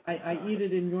 I eat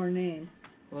it in your name.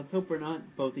 Well, let's hope we're not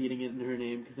both eating it in her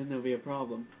name, because then there'll be a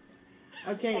problem.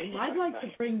 Okay, I'd like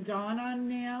to bring Dawn on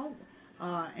now,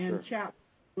 and sure. chat.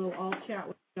 We'll all chat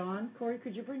with Dawn. Corey,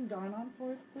 could you bring Dawn on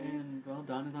for us, please? And, well,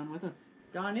 Dawn is on with us.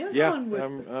 Dawn is on with us.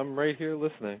 Yeah, I'm right here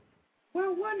listening.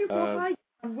 Well, wonderful. Hi,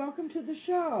 Dawn. Welcome to the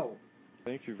show.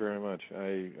 Thank you very much.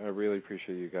 I really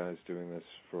appreciate you guys doing this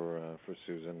for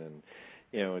Susan,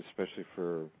 and especially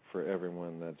for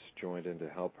everyone that's joined in to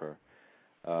help her.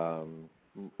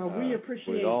 We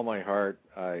appreciate with all my heart.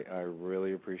 I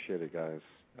really appreciate it, guys.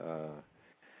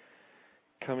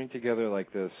 Coming together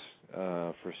like this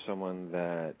for someone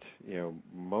that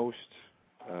most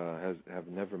have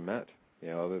never met,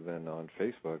 other than on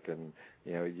Facebook, and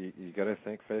you got to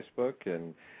thank Facebook,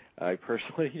 and I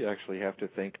personally actually have to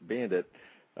thank Bandit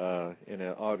in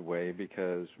an odd way,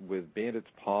 because with Bandit's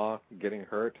paw getting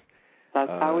hurt, that's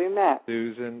how we met.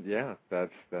 Susan, yeah,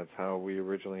 that's how we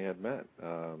originally had met.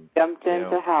 Jumped in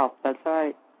to help. That's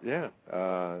right. Yeah,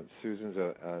 Susan's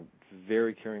a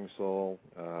very caring soul,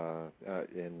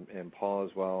 and Paul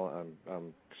as well.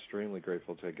 I'm extremely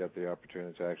grateful to get the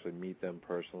opportunity to actually meet them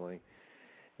personally,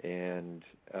 and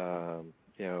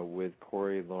with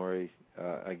Corey and Lori,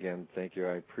 again, thank you.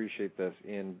 I appreciate this,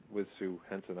 and with Sue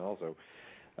Henson also.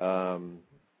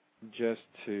 Just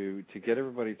to get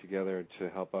everybody together to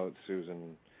help out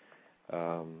Susan,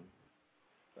 for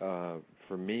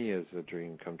me is a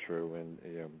dream come true, and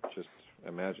just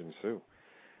imagine Sue.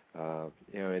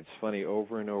 It's funny,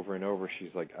 over and over and over,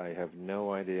 she's like, I have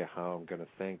no idea how I'm going to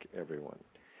thank everyone,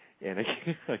 and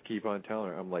I keep on telling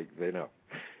her, I'm like, they know.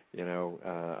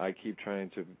 I keep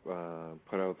trying to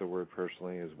put out the word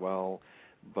personally as well,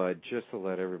 but just to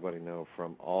let everybody know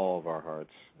from all of our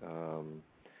hearts,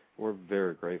 we're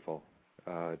very grateful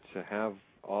to have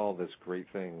all this great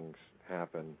things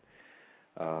happen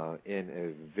in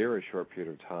a very short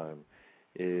period of time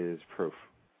is proof,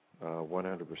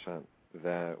 100%,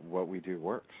 that what we do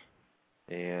works.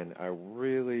 And I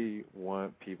really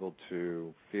want people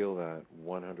to feel that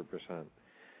 100%.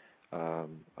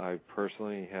 I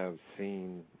personally have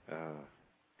seen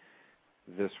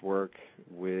this work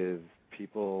with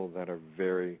people that are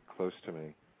very close to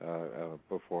me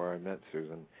before I met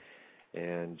Susan.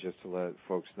 And just to let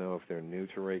folks know, if they're new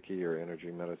to Reiki or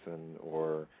energy medicine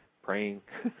or praying,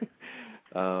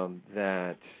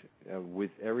 that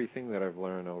with everything that I've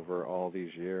learned over all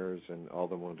these years and all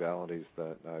the modalities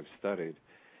that I've studied,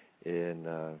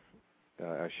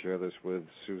 I share this with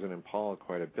Susan and Paul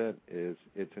quite a bit, is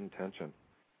its intention.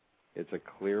 It's a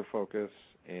clear focus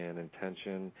and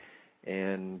intention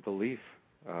and belief.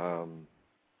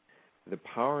 The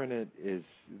power in it is,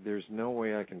 there's no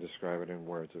way I can describe it in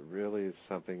words. It really is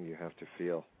something you have to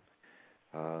feel.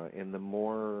 And the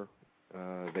more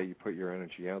that you put your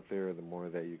energy out there, the more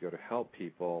that you go to help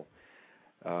people,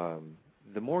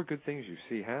 the more good things you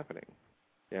see happening.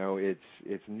 You know,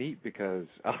 it's neat because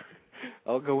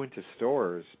I'll go into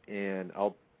stores and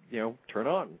I'll, turn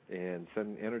on and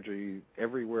send energy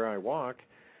everywhere I walk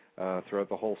throughout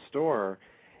the whole store,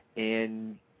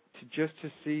 and to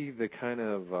see the kind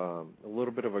of a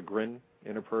little bit of a grin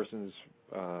in a person's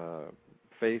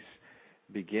face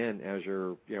begin as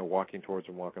you're walking towards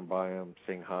them, walking by them,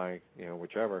 saying hi,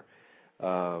 whichever.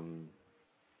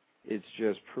 It's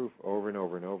just proof over and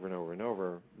over and over and over and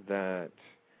over that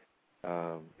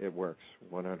it works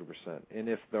 100%. And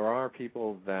if there are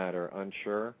people that are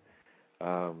unsure,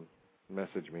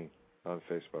 message me on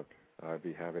Facebook. I'd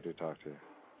be happy to talk to you.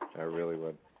 I really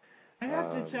would. I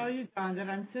have to tell you, Don, that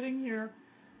I'm sitting here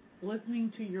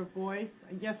listening to your voice.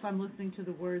 Yes, I'm listening to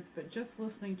the words, but just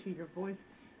listening to your voice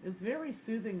is very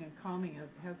soothing and calming.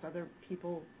 Has other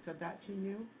people said that to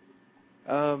you?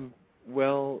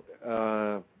 Well,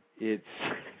 it's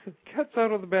cat's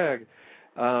out of the bag.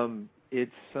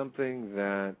 It's something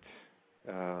that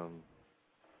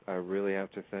I really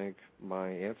have to thank my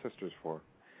ancestors for.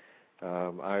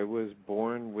 I was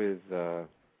born with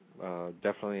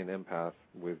definitely an empath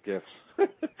with gifts, as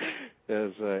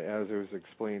it was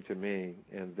explained to me,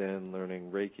 and then learning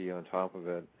Reiki on top of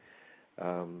it.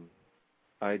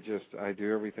 I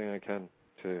do everything I can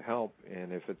to help,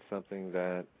 and if it's something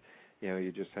that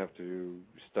you just have to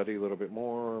study a little bit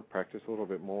more, practice a little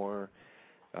bit more,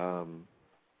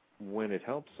 when it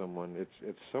helps someone,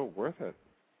 it's so worth it.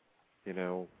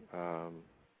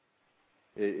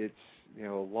 It's a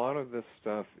lot of this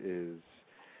stuff is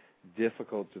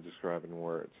difficult to describe in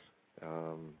words.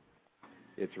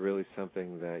 It's really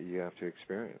something that you have to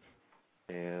experience,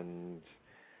 and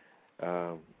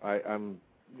I'm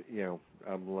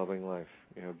loving life.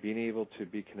 Being able to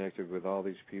be connected with all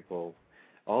these people,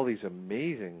 all these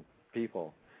amazing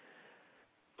people,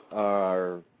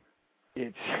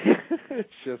 it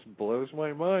just blows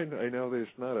my mind. I know there's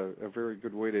not a very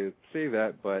good way to say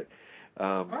that, but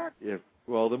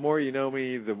the more you know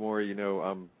me, the more you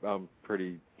know I'm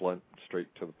pretty blunt,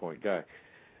 straight to the point guy.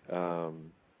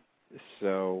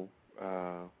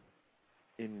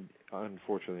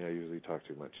 Unfortunately, I usually talk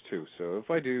too much too. So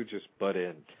if I do, just butt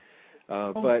in.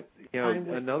 But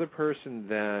another person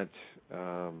that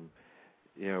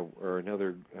or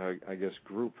another I guess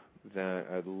group that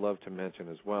I'd love to mention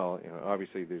as well.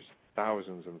 Obviously there's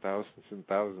thousands and thousands and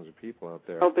thousands of people out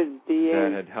there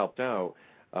that had helped out.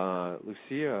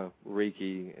 Lucia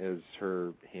Reiki is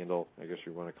her handle, I guess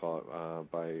you want to call it,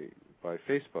 by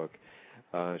Facebook.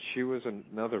 She was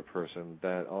another person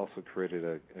that also created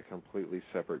a completely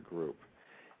separate group,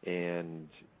 and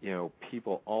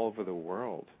people all over the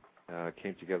world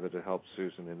came together to help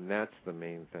Susan, and that's the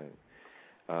main thing.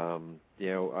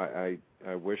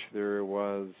 I wish there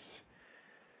was.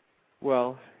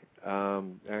 Well,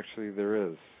 actually, there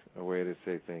is a way to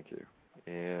say thank you,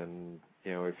 and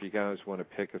if you guys want to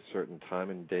pick a certain time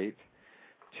and date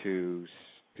to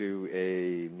do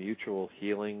a mutual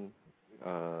healing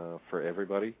for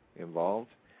everybody involved,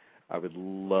 I would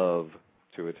love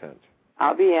to attend.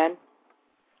 I'll be in.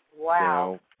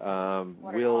 Wow.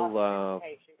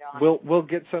 We'll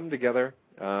get something together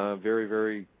very,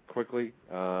 very quickly.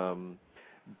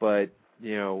 But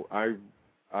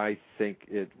I think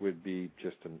it would be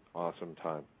just an awesome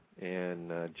time,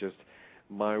 and just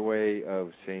my way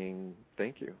of saying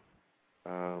thank you.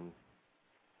 Sounds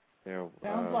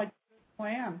like a good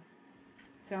plan.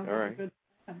 Sounds like a good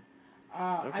plan.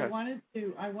 Okay. I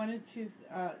wanted to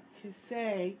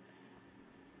say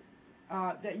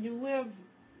that you live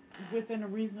within a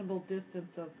reasonable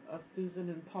distance of Susan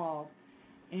and Paul,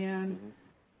 and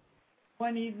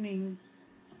one evening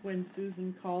when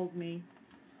Susan called me,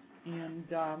 and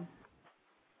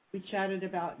we chatted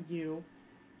about you,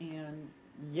 and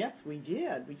yes, we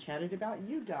did. We chatted about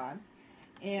you, Don,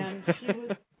 and she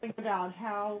was thinking about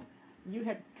how you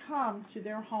had come to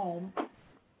their home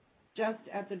just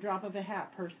at the drop of a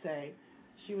hat, per se.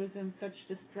 She was in such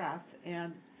distress,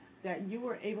 and that you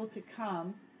were able to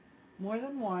come more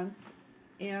than once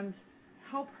and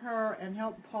help her and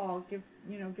help Paul, give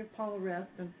Paul a rest,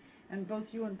 and both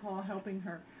you and Paul helping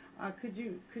her. Could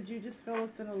you just fill us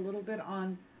in a little bit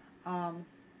on, I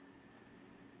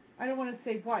don't want to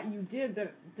say what you did,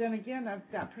 but then again,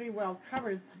 that pretty well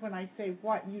covers when I say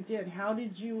what you did. How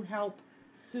did you help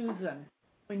Susan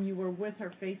when you were with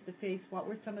her face-to-face? What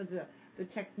were some of the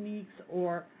techniques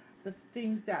or the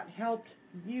things that helped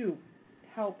you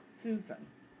help Susan?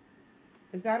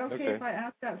 Is that okay if I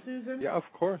ask that, Susan? Yeah, of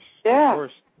course. Yeah. Of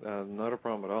course. Not a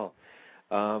problem at all.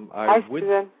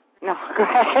 Susan. No, go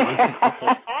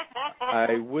ahead.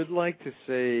 I would like to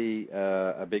say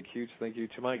a big, huge thank you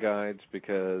to my guides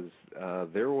because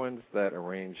they're ones that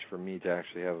arranged for me to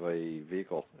actually have a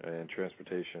vehicle and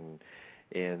transportation,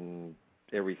 and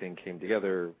everything came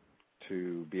together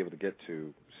to be able to get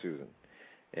to Susan.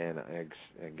 And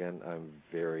again, I'm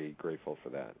very grateful for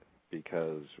that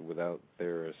because without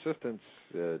their assistance,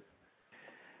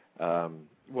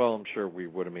 well, I'm sure we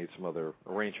would have made some other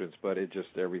arrangements, but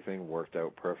everything worked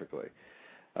out perfectly.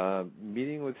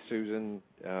 Meeting with Susan,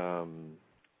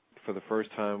 for the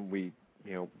first time, we,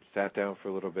 sat down for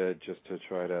a little bit just to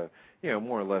try to,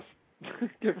 more or less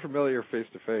get familiar face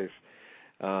to face.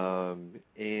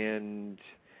 And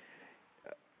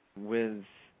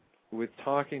with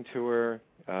talking to her,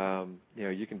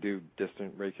 you can do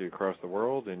distant Reiki across the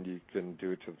world, and you can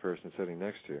do it to the person sitting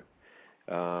next to you.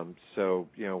 So,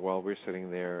 while we're sitting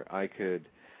there, I could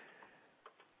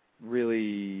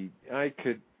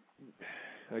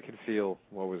feel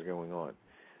what was going on.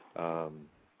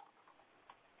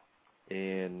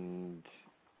 And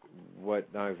what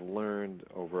I've learned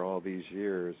over all these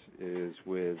years is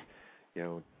with,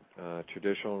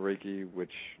 traditional Reiki,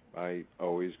 which I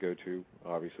always go to,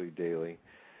 obviously daily,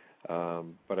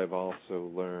 but I've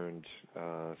also learned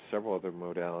several other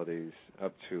modalities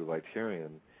up to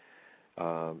Lighterian,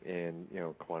 and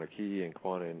Quanta Key and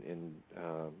Quanta, and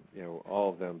all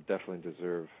of them definitely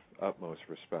deserve utmost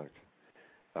respect.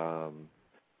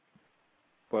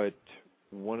 But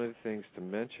one of the things to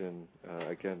mention,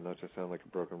 again, not to sound like a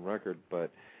broken record,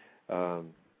 but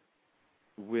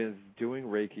with doing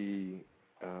Reiki,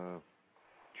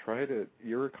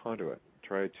 you're a conduit.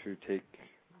 Try to take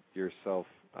yourself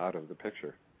out of the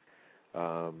picture.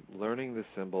 Learning the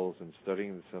symbols and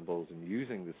studying the symbols and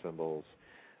using the symbols,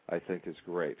 I think, is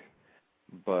great.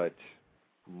 But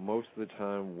most of the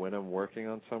time when I'm working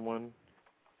on someone,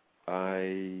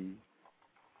 I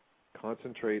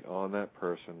concentrate on that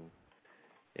person,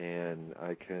 and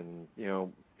I can,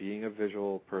 being a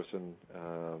visual person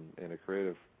and a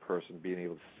creative person, being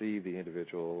able to see the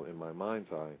individual in my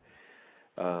mind's eye,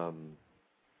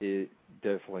 it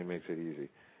definitely makes it easy,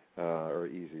 or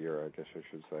easier, I guess I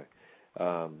should say.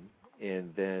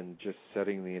 And then just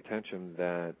setting the intention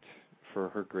that for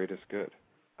her greatest good.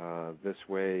 This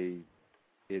way,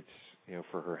 it's,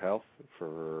 for her health, for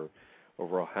her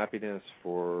overall happiness,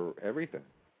 for everything.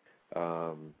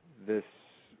 This,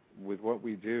 with what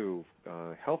we do,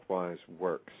 health-wise,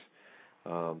 works,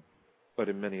 but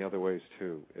in many other ways,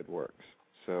 too, it works.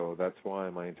 So that's why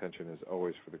my intention is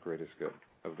always for the greatest good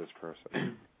of this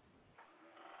person.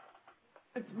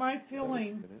 It's my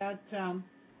feeling that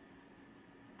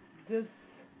this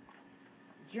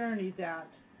journey that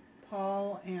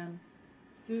Paul and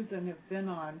Susan have been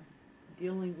on,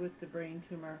 dealing with the brain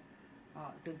tumor,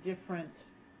 the different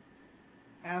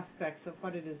aspects of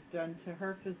what it has done to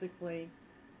her physically,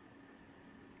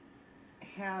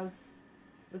 has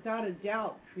without a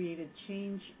doubt created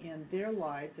change in their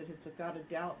lives. It has without a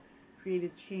doubt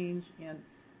created change in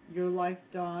your life,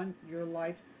 Dawn, your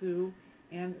life, Sue,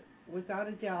 and without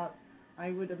a doubt,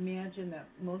 I would imagine that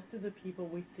most of the people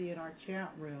we see in our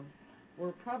chat room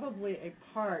were probably a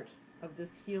part of this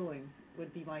healing,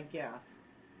 would be my guess.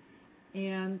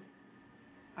 And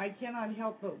I cannot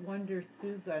help but wonder,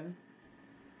 Susan,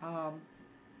 how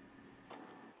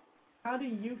do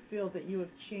you feel that you have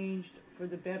changed for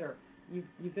the better?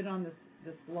 You've been on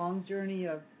this long journey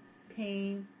of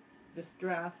pain,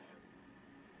 distress,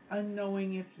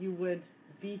 unknowing if you would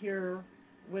be here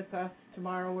with us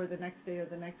tomorrow or the next day or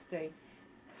the next day.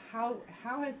 How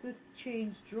has this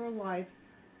changed your life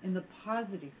in the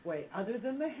positive way, other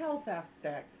than the health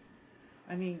aspect?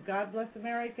 I mean, God bless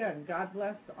America, and God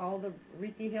bless all the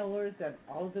Reiki healers and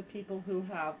all of the people who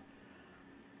have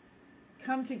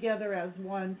come together as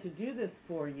one to do this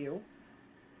for you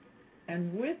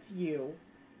and with you.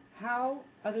 How,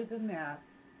 other than that,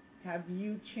 have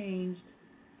you changed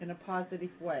in a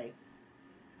positive way?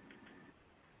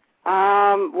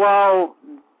 Well,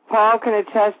 Paul can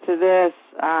attest to this.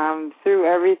 Through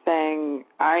everything,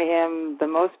 I am the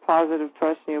most positive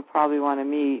person you'll probably want to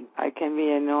meet. I can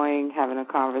be annoying having a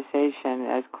conversation,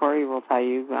 as Corey will tell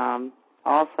you.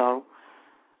 Also,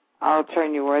 I'll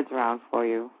turn your words around for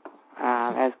you,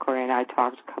 as Corey and I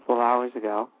talked a couple of hours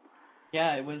ago.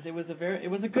 Yeah, it was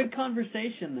a good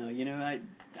conversation though. You know, I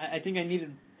think I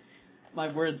needed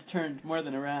my words turned more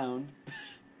than around.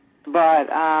 But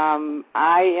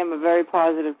I am a very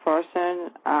positive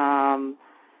person.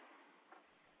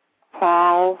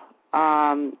 Paul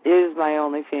is my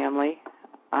only family,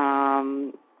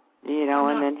 you know,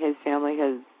 and then his family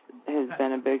has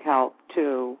been a big help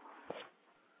too.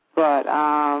 But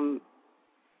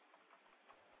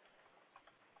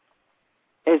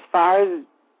as far as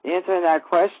answering that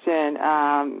question,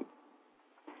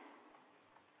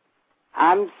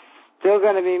 I'm still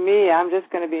going to be me. I'm just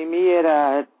going to be me at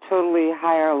a totally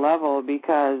higher level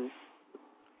because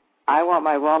I want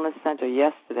my wellness center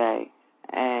yesterday,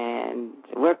 and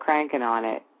we're cranking on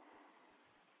it.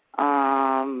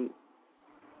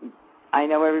 I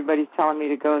know everybody's telling me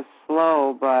to go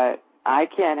slow, but I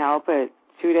can't help it.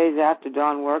 2 days after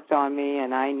Dawn worked on me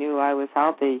and I knew I was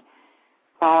healthy,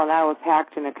 Paul and I were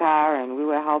packed in a car, and we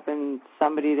were helping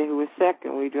somebody who was sick,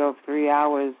 and we drove 3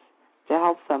 hours to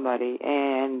help somebody.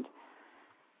 And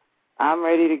I'm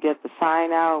ready to get the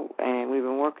sign out, and we've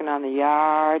been working on the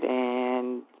yard,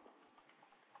 and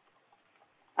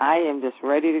I am just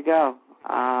ready to go.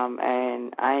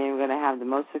 And I am going to have the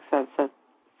most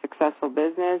successful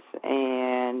business,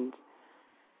 and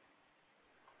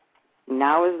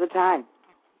now is the time.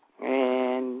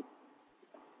 And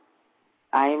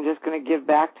I am just going to give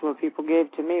back to what people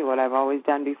gave to me, what I've always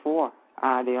done before.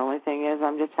 The only thing is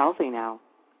I'm just healthy now.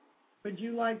 Would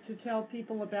you like to tell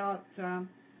people about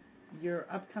your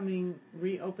upcoming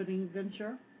reopening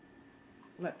venture?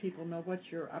 Let people know what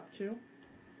you're up to?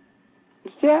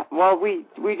 Yeah, well, we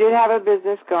did have a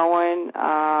business going,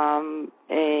 and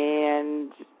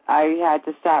I had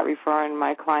to start referring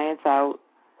my clients out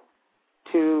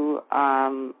to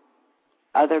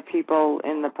other people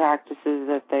in the practices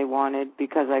that they wanted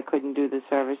because I couldn't do the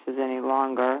services any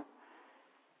longer.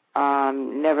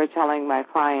 Never telling my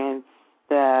clients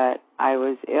that I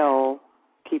was ill,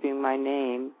 keeping my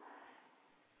name,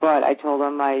 but I told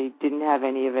them I didn't have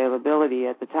any availability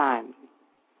at the time.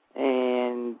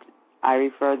 And I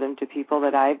referred them to people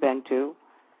that I've been to,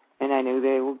 and I knew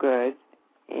they were good.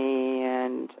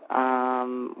 And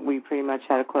we pretty much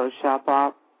had to close shop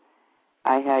up.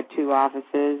 I had 2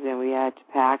 offices, and we had to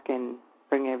pack and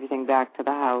bring everything back to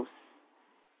the house.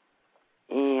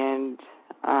 And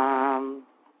I'm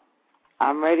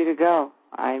ready to go.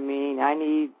 I mean, I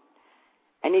need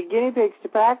guinea pigs to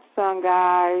practice on,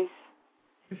 guys.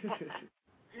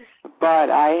 But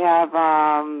I have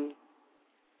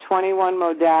 21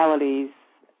 modalities,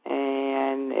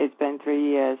 and it's been 3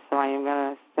 years, so I am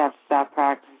going to have to stop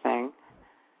practicing.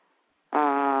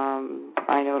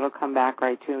 I know it'll come back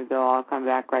right to me. They'll all come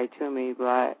back right to me,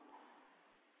 but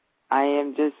I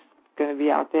am just going to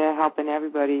be out there helping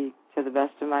everybody to the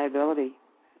best of my ability,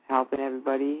 helping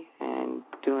everybody and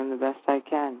doing the best I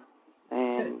can.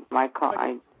 And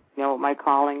I know what my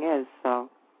calling is, so.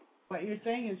 What you're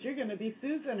saying is you're going to be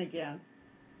Susan again.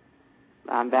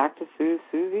 I'm back to Sue.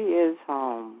 Susie is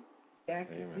home. Back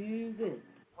to Susan.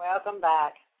 Welcome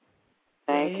back.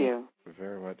 Thank you.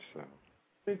 Very much so.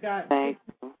 We've got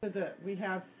we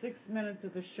have 6 minutes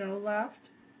of the show left.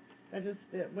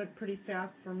 It went pretty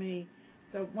fast for me.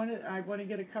 So I want to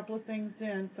get a couple of things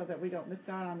in so that we don't miss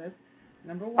out on this.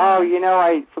 Number 1. Oh, you know,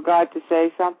 I forgot to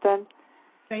say something.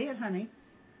 Say it, honey.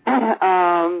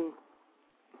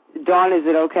 Dawn, is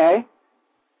it okay?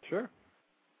 Sure.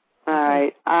 All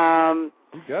right.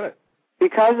 You got it.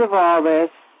 Because of all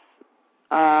this,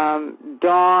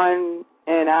 Dawn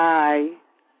and I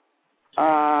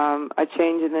are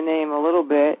changing the name a little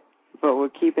bit, but we're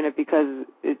keeping it because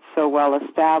it's so well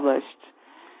established.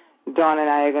 Dawn and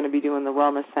I are going to be doing the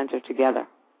Wellness Center together.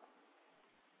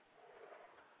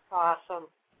 Awesome.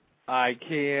 I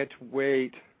can't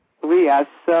wait. We are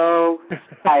so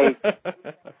hyped.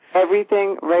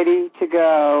 Everything ready to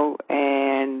go,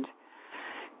 and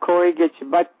Corey, get your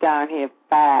butt down here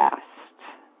fast.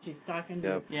 She's talking to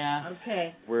Yep. you. Yeah.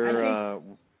 Okay. We're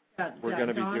going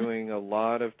to be Dawn? doing a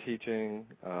lot of teaching,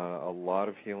 a lot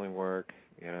of healing work.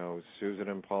 You know, Susan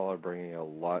and Paul are bringing a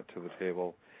lot to the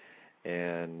table,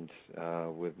 and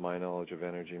with my knowledge of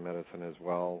energy medicine as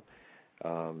well,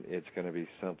 it's going to be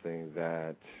something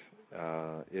that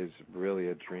is really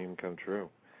a dream come true.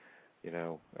 You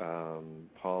know,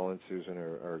 Paul and Susan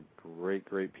are great,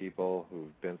 great people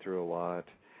who've been through a lot,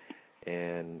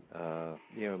 and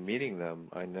you know, meeting them,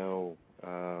 I know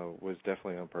was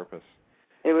definitely on purpose.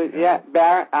 It was,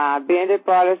 Bandit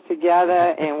brought us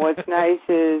together, and what's nice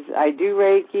is I do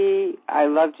Reiki. I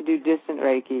love to do distant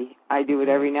Reiki. I do it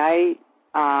every night.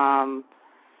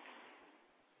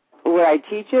 Would I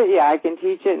teach it? Yeah, I can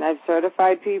teach it, and I've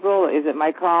certified people. Is it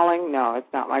my calling? No,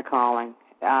 it's not my calling.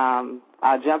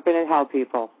 I'll jump in and help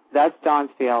people. That's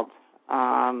Dawn's field.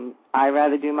 I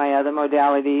rather do my other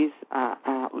modalities.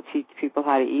 Teach people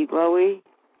how to eat, Loie.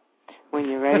 When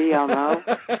you're ready, I'll know.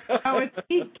 Oh, it's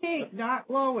eat cake, not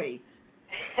Loie.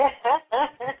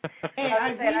 Hey,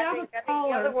 I think the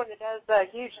other one that does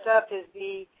huge stuff is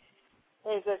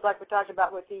like we talked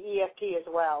about with the EFT as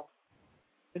well.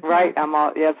 Right,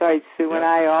 that's right. Sue and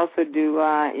I also do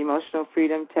emotional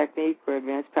freedom technique for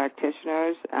advanced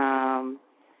practitioners.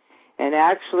 And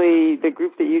actually, the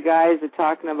group that you guys are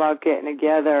talking about getting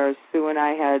together, Sue and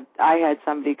I had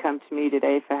somebody come to me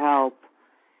today for help.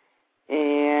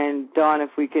 And Dawn, if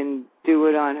we can do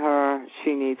it on her,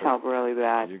 she needs help really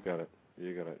bad. You got it.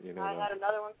 You know I had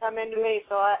another one come into me,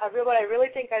 so what I really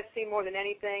think I see more than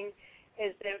anything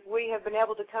is that we have been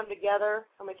able to come together,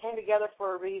 and we came together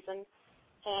for a reason.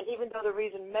 And even though the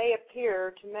reason may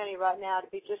appear to many right now to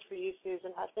be just for you,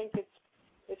 Susan, I think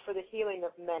it's for the healing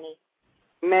of many.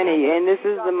 Many, and this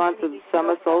is the month of the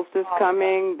summer solstice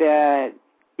coming, that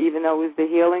even though it was the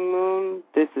healing moon,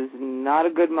 this is not a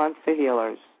good month for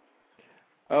healers.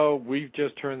 Oh, we've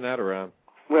just turned that around.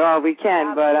 Well, we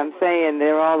can, but I'm saying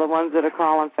they're all the ones that are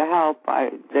calling for help.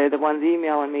 They're the ones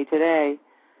emailing me today.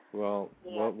 Well,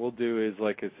 what we'll do is,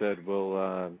 like I said, we'll,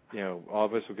 all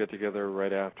of us will get together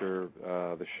right after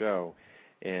the show,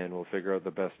 and we'll figure out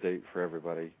the best date for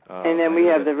everybody. And then we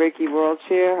have the Reiki World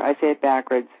Share. I say it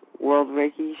backwards. World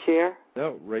Reiki Share?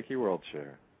 No, Reiki World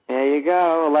Share. There you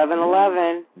go,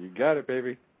 11/11. You got it,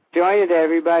 baby. Join it,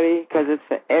 everybody, because it's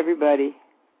for everybody.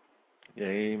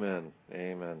 Amen.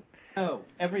 Amen. Oh,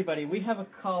 everybody, we have a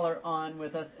caller on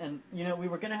with us, and, we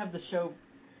were going to have the show,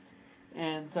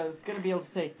 and so I was going to be able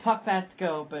to say, talk fast,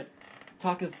 go, but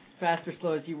talk as fast or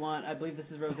slow as you want. I believe this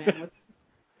is Roseanne.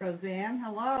 Roseanne,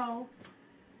 hello.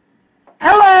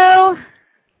 Hello.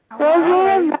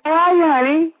 Roseanne, how are you,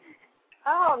 honey?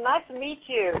 Oh, nice to meet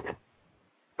you.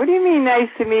 What do you mean, nice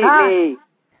to meet me?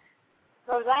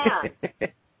 Roseanne.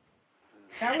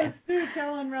 That was Sue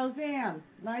telling Roseanne.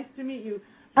 Nice to meet you.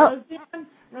 Oh.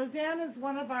 Roseanne is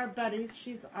one of our buddies.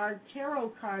 She's our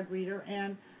tarot card reader,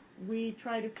 and we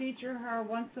try to feature her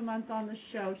once a month on the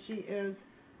show. She is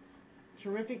a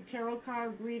terrific tarot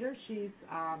card reader. She's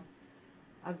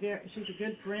she's a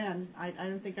good friend. I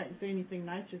don't think I can say anything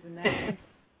nicer than that.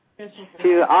 She's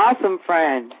an awesome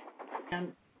friend.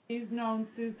 And she's known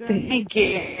Susan. Thank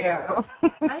you.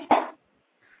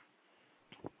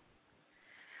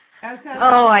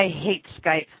 Oh, I hate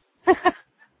Skype.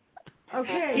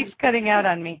 Okay. Keeps cutting out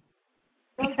on me.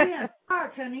 Roseanne,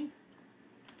 talk, honey.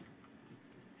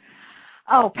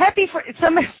 Oh, peppy for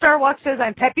some Starwalk says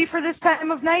I'm peppy for this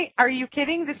time of night. Are you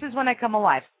kidding? This is when I come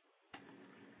alive.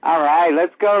 All right,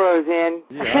 let's go, Roseanne.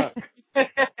 Yeah.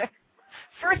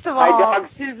 First of all,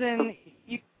 Susan,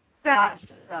 you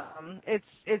awesome.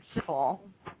 It's full.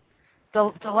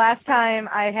 The last time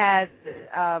I had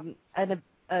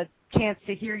a chance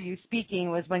to hear you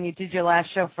speaking was when you did your last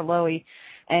show for Loie,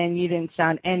 and you didn't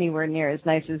sound anywhere near as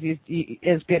nice as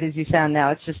as good as you sound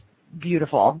now. It's just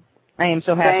beautiful. I am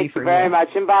so happy for you. Thank you very much.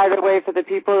 And by the way, for the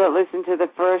people that listened to the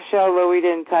first show, Loie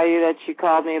didn't tell you that she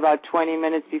called me about 20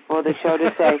 minutes before the show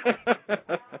to say,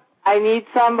 I need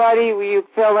somebody. Will you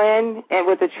fill in and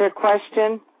with a trick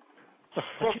question?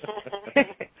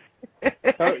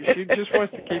 Oh, she just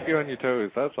wants to keep you on your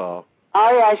toes, that's all.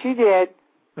 Oh, yeah, she did.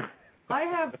 I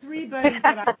have 3 buddies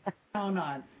that I can count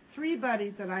on. 3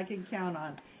 buddies that I can count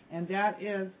on. And that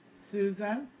is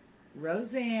Susan,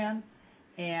 Roseanne,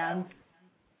 and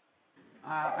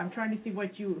I'm trying to see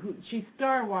she's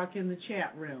Starwalk in the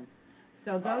chat room.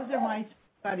 So those are my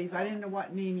buddies. I didn't know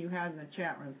what name you had in the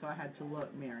chat room, so I had to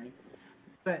look, Mary.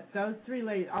 But those 3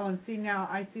 ladies, and see now,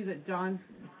 I see that Dawn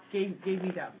gave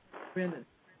me that grin that,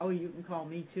 you can call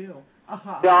me too.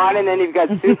 Dawn, and then you've got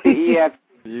Sue for EFT.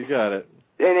 You got it.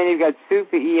 And then you've got Sue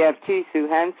for EFT, Sue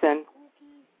Henson.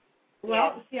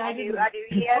 Well, yeah, I do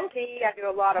EFT. I do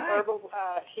a lot of herbal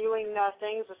healing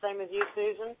things, the same as you,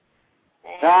 Susan.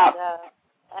 And,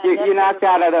 you're knocked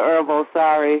out of the herbal,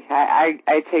 sorry.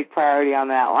 I take priority on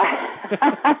that one.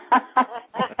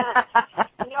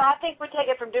 I think we take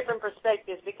it from different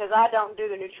perspectives because I don't do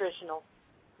the nutritional.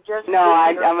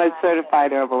 I'm a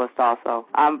certified herbalist also.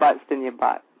 I'm butts in your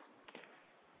butt.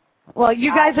 Well,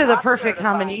 you guys are the perfect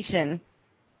combination.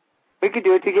 We could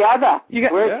do it together.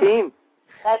 We're a team.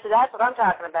 That's what I'm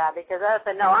talking about because I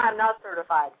said, no, I'm not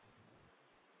certified.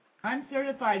 I'm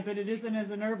certified, but it isn't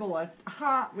as an herbalist.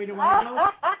 Ha! We don't want to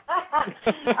know.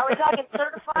 Are we talking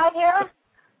certified here?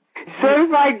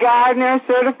 Certified gardener,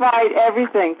 certified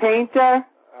everything, painter.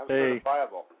 I'm Hey.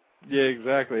 certifiable. Yeah,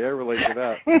 exactly. I relate to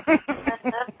that.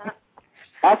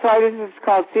 That's why this is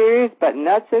called serious, but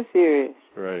not so serious.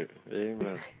 Right.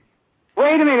 Amen.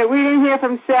 Wait a minute, we didn't hear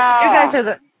from Sarah. You guys are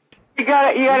the. You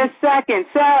got a second.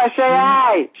 Sarah, say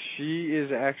hi. She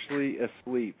is actually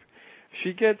asleep.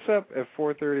 She gets up at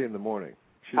 4:30 in the morning.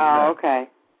 She's Oh, up. okay.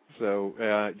 So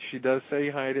she does say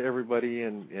hi to everybody,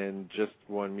 and just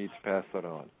wanted me to pass that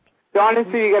on. Dawn and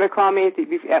Sue, you got to call me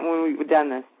when we've done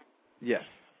this. Yes.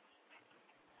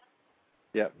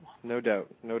 Yep. No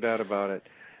doubt about it.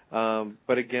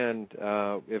 But again,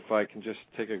 if I can just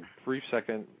take a brief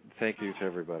second, thank you to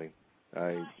everybody.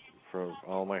 From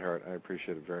all my heart, I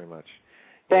appreciate it very much.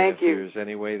 Thank you. If there's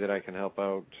any way that I can help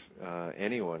out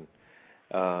anyone,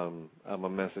 I'm a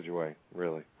message away,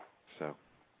 really. So.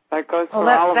 That goes for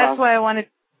Well, all of that's us. why I wanted.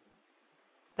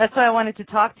 That's why I wanted to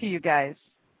talk to you guys.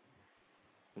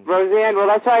 Roseanne, well,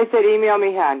 that's why I said email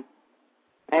me, hon.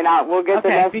 And we'll get the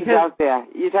message out there.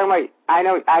 You're talking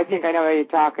about, I think I know where you're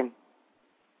talking.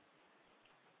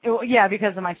 Yeah,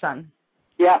 because of my son.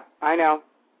 Yep, I know.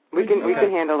 We can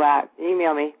handle that.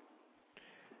 Email me.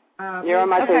 You're on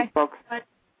my Facebook.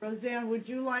 Roseanne, would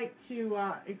you like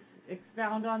to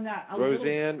expound on that a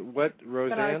Roseanne, little? what?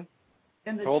 Roseanne?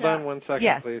 Hold on 1 second,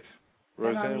 yes. please.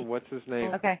 Roseanne, what's his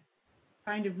name? Okay.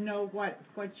 Kind of know what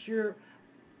your.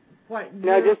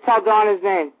 No, just tell Dawn his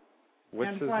name.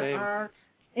 What's his name?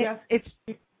 It's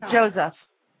Joseph.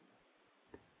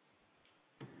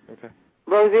 Okay.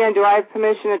 Roseanne, do I have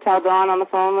permission to tell Dawn on the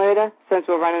phone later, since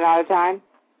we're running out of time?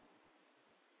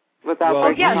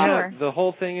 Sure. The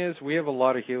whole thing is, we have a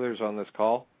lot of healers on this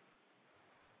call.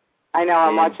 I know.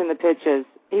 I'm watching the pictures.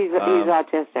 He's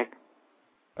autistic.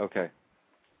 Okay.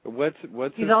 What's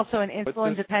He's also an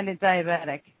insulin-dependent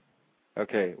diabetic.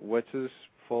 Okay. What's his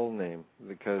full name?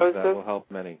 Because Joseph? that will help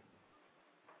many.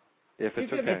 If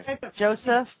it's okay.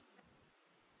 Joseph.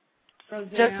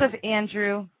 Roseanne, Joseph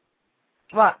Andrew.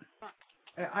 What?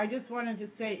 I just wanted to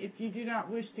say, if you do not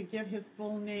wish to give his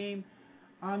full name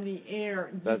on the air,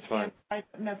 that's fine. You can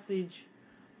type message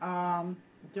Dawn.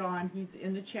 He's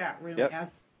in the chat room as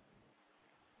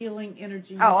Healing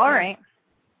Energy. Oh, all right.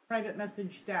 Private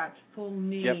message that full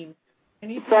name.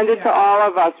 Yep. Send it to all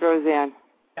of us, Roseanne.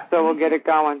 Yeah, so we'll get it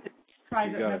going.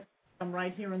 Private message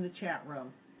right here in the chat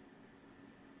room.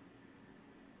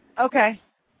 Okay.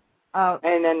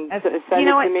 And then send it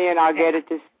to me, and I'll get it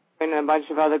to and a bunch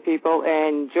of other people,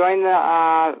 and join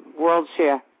the World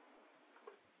Share.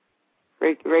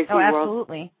 Reiki World.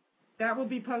 Absolutely. That will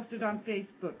be posted on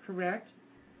Facebook, correct?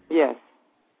 Yes.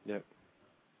 Yep.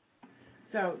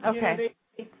 So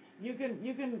you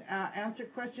can answer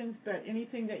questions, but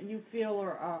anything that you feel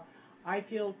or I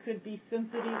feel could be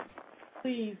sensitive,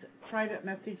 please private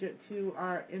message it to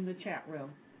in the chat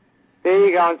room. There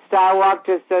you go. And Starwalk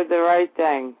just said the right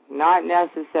thing. Not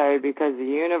necessary, because the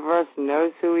universe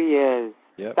knows who he is.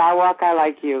 Yep. Starwalk, I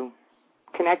like you.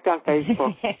 Connect on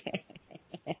Facebook.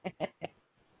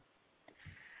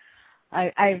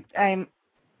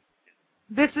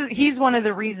 He's one of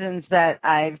the reasons that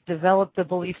I've developed the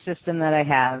belief system that I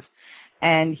have,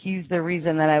 and he's the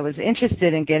reason that I was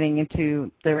interested in getting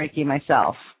into the Reiki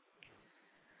myself.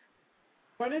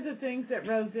 One of the things that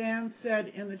Roseanne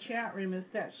said in the chat room is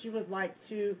that she would like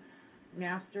to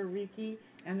master Reiki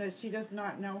and that she does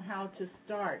not know how to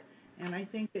start. And I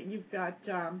think that you've got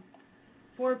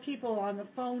 4 people on the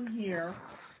phone here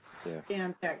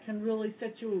and that can really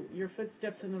set your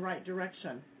footsteps in the right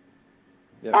direction.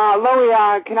 Yep. Louie,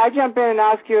 can I jump in and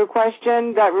ask you a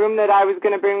question? That room that I was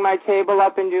going to bring my table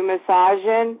up and do massage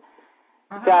in,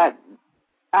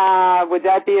 would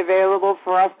that be available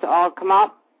for us to all come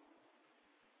up?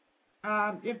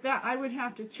 If that, I would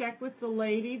have to check with the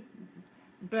lady,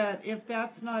 but if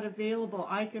that's not available,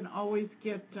 I can always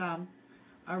get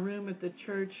a room at the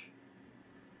church.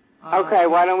 Okay,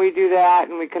 why don't we do that,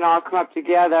 and we can all come up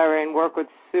together and work with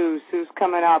Sue. Sue's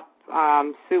coming up.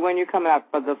 Sue, when you coming up,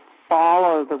 for the fall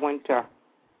or the winter?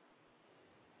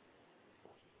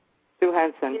 Sue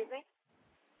Henson.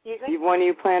 Excuse me? When are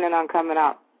you planning on coming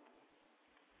up?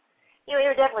 It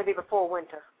would definitely be before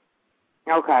winter.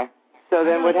 Okay. So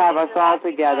then we'd have us all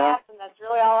together. And that's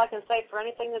really all I can say for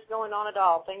anything that's going on at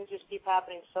all. Things just keep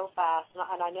happening so fast.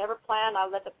 And I never plan. I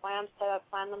let the plans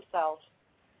plan themselves.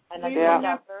 And that's worked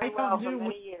out very well for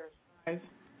many years.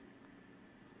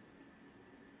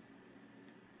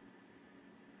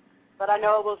 But I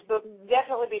know it will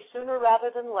definitely be sooner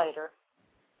rather than later.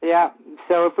 Yeah.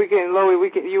 So if we can,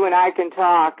 Louie, you and I can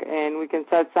talk, and we can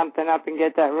set something up and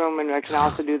get that room, and I can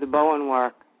also do the Bowen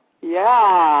work.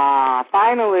 Yeah,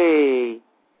 finally.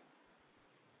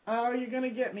 Oh, you're going to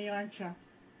get me, aren't you?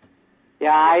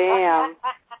 Yeah, I am.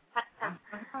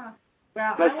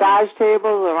 Well, Massage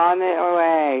tables are on their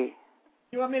way.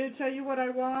 You want me to tell you what I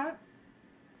want?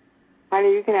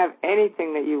 Honey, you can have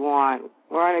anything that you want.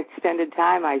 We're on extended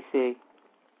time, I see.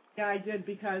 Yeah, I did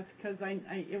because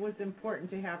it was important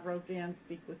to have Roseanne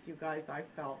speak with you guys, I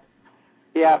felt.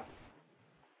 Yep.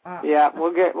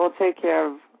 We'll take care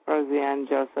of Roseanne,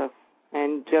 Joseph.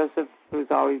 And Joseph, who's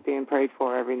always being prayed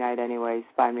for every night anyways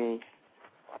by me.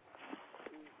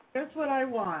 Guess what I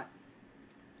want?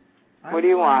 What do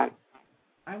you want?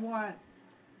 I want,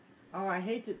 I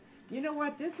hate to, you know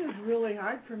what, this is really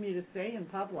hard for me to say in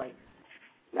public.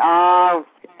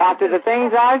 After the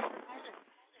things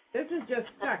This is just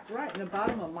stuck right in the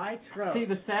bottom of my throat. See,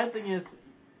 the sad thing is,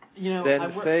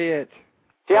 Then say it.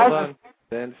 Hold on.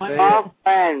 Then say all it.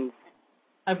 Friends.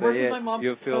 I've worked with my mom.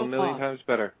 You'll feel a million times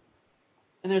better.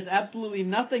 And there's absolutely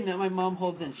nothing that my mom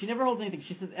holds in. She never holds anything.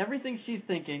 She says everything she's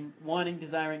thinking, wanting,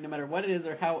 desiring, no matter what it is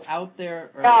or how out there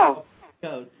or how it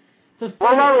goes. So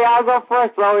Louie, I'll go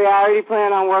first, Louie. I already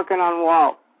plan on working on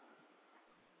Walt.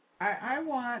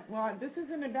 This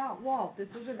isn't about Walt. This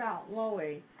is about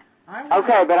Louie.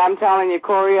 Okay, but I'm telling you,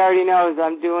 Corey already knows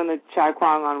I'm doing the Chai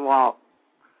Kwang on Walt.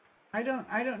 I don't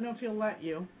know if he'll let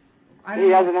you.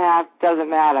 Doesn't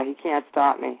matter. He can't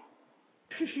stop me.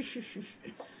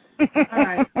 All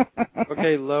right.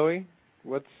 Okay, Louie,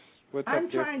 what's I'm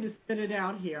up here? trying to spit it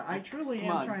out here. I truly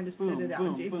am trying to spit it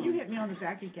out. If you hit me on the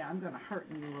back again, I'm going to hurt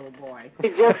you, little boy.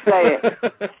 Just say it.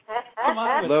 Come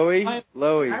on,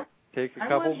 Louie, take a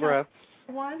couple breaths.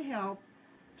 I want help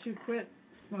to quit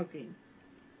smoking.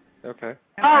 Okay.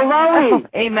 Louie!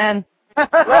 Amen.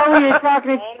 Louie, you're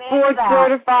talking to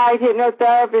board-certified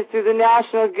hypnotherapist through the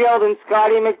National Guild, and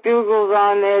Scotty McDougall's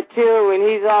on there, too, and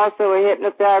he's also a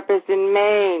hypnotherapist in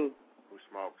Maine. Who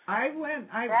smokes?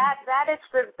 That is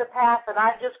the path that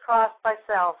I've just crossed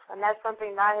myself, and that's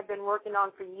something that I have been working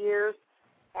on for years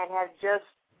and have just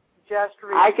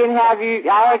reached. I can have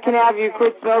you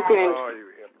quit smoking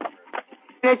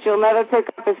and you'll never pick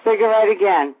up a cigarette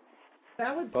again.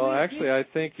 Well, actually, I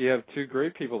think you have two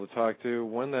great people to talk to,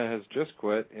 one that has just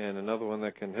quit and another one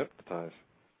that can hypnotize.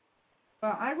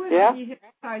 Well, I went to be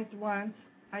hypnotized once.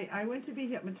 I went to be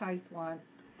hypnotized once,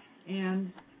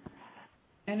 and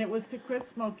it was to quit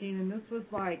smoking, and this was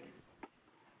like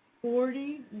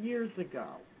 40 years ago.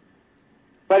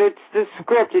 But it's the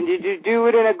script, and did you do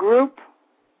it in a group?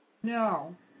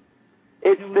 No.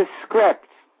 It's the script.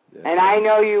 Yeah. And I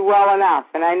know you well enough,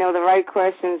 and I know the right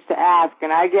questions to ask,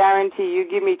 and I guarantee you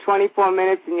give me 24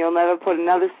 minutes and you'll never put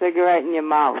another cigarette in your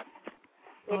mouth.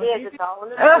 It is. It's all in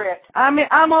the script.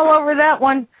 I'm all over that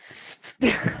one.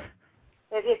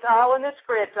 It's all in the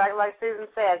script, like Susan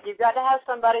says. You've got to have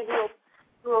somebody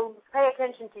who will pay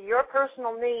attention to your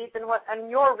personal needs and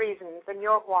your reasons and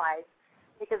your whys,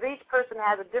 because each person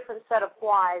has a different set of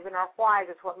whys, and our whys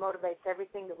is what motivates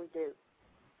everything that we do.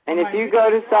 And if you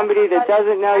go to somebody that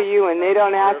doesn't know you and they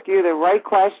don't ask you the right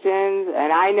questions,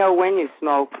 and I know when you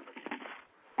smoke,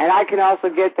 and I can also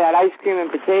get that ice cream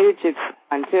and potato chips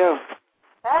on, too.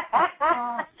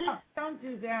 Don't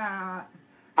do that.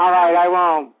 All right, I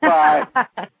won't,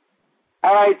 but...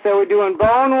 All right, so we're doing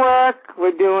bone work,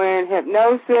 we're doing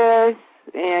hypnosis,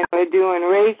 and we're doing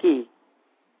Reiki.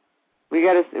 We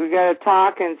gotta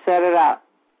talk and set it up.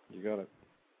 You got it.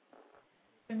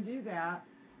 You can do that.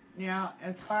 Now,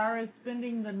 as far as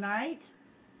spending the night,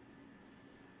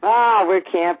 we're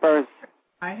campers.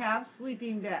 I have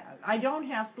sleeping bags. I don't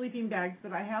have sleeping bags,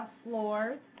 but I have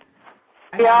floors.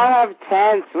 We all have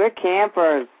tents. We're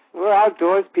campers. We're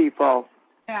outdoors people.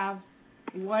 I have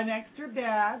one extra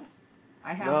bed.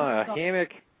 I have a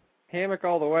hammock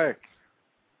all the way.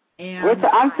 And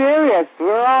I'm serious.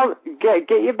 We're all get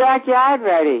your backyard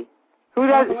ready. Who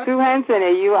does? Sue Henson, are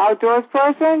you an outdoors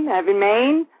person? In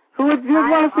Maine? Who's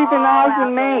want to sleep in the house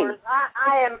in Maine?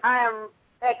 I am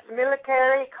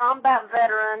ex-military, combat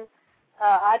veteran.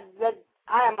 I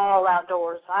am all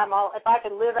outdoors. If I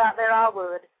could live out there, I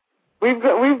would.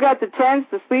 We've got the tents,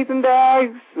 the sleeping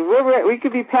bags. We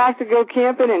could be packed to go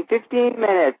camping in 15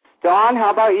 minutes. Dawn,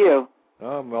 how about you?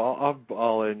 I'm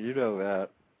all in. You know that.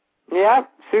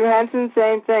 Yep. Sue Henson,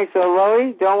 same thing. So,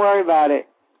 Louie, don't worry about it.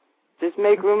 Just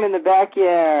make room in the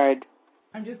backyard.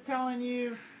 I'm just telling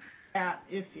you that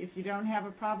if you don't have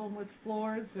a problem with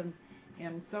floors and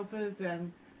sofas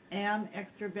and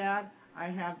extra bed, I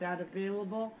have that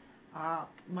available.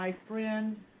 My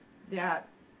friend that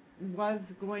was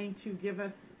going to give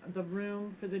us the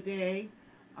room for the day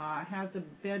has a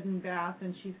bed and bath,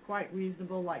 and she's quite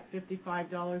reasonable, like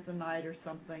 $55 a night or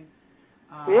something.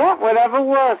 Yeah, whatever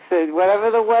works,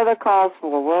 whatever the weather calls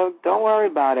for. Well, don't worry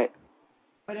about it.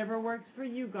 Whatever works for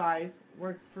you guys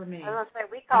works for me. I was going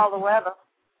to say, we call the weather.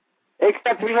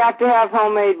 Except we have to have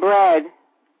homemade bread.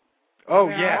 Oh,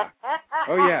 yeah.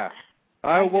 Oh, yeah.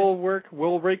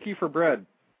 We'll Reiki for bread.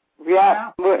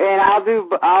 Yeah, and I'll do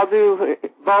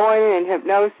Bowen and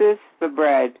hypnosis for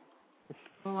bread.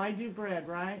 Well, I do bread,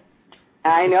 right?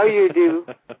 I know you do.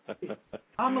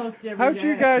 Almost every day. How'd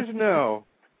you guys know?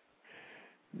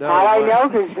 No, How'd I know?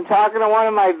 Because I'm talking to one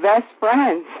of my best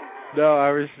friends. No,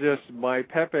 I was just, my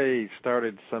Pepe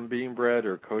started Sunbeam bread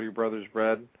or Cody Brothers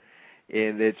bread,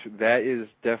 and that is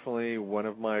definitely one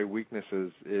of my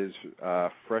weaknesses is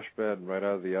fresh bread right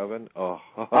out of the oven. Oh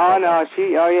no,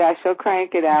 she'll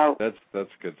crank it out. That's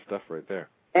good stuff right there.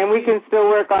 And we can still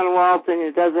work on Walton.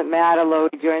 It doesn't matter,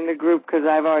 Lodi. Join the group because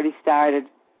I've already started.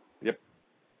 Yep.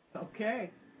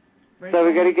 Okay. So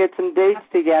we got to get some dates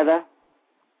together.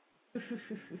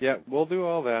 Yeah, we'll do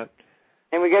all that.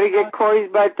 And we got to get Corey's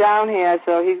butt down here,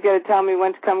 so he's got to tell me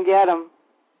when to come get him.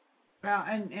 Well,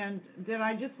 and then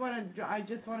I just want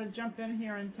to jump in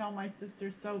here and tell my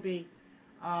sister Sobe,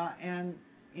 and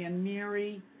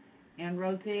Mary, and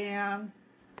Roseanne.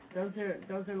 Those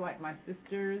are like my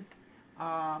sisters,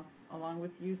 along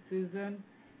with you, Susan.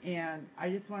 And I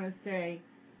just want to say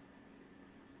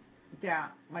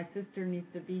that my sister needs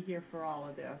to be here for all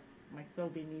of this. My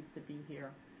Sobe needs to be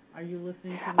here. Are you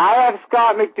listening to me? I have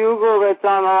Scott McDougal that's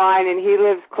on the line, and he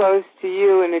lives close to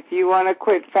you. And if you want to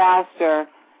quit faster,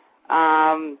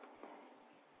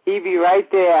 he'd be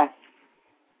right there.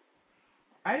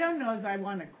 I don't know if I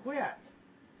want to quit.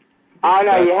 Oh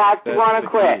no, you have to want to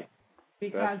quit.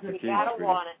 Because you gotta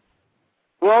want it.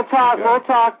 We'll talk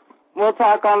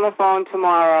on the phone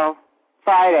tomorrow,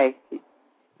 Friday.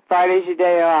 Friday's your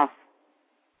day off.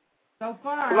 So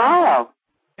far. Tomorrow.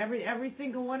 Every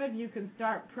single one of you can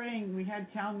start praying. We had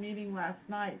town meeting last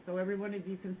night, so every one of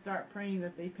you can start praying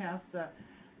that they pass the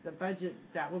budget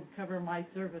that will cover my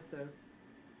services.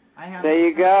 There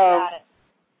you go.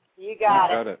 You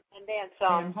got it. And then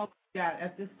some. I'm hoping that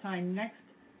at this time next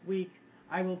week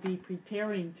I will be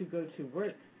preparing to go to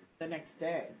work the next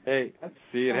day. Hey,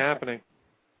 see it happening.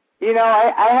 You know,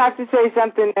 I have to say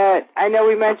something that I know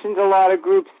we mentioned a lot of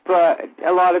groups, but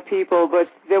a lot of people, but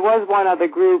there was one other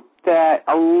group that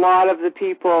a lot of the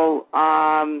people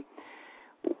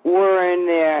were in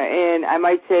there, and I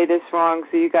might say this wrong,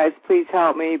 so you guys please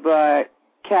help me, but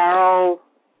Carol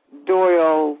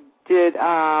Doyle did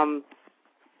a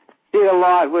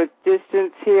lot with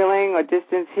distance healing or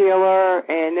distance healer,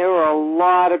 and there were a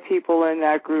lot of people in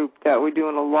that group that were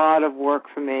doing a lot of work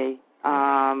for me.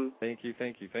 Thank you.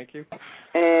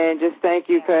 And just thank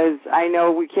you, because I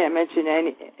know we can't mention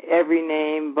every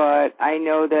name, but I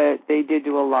know that they did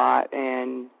do a lot,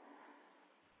 and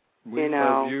we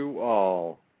love you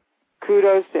all.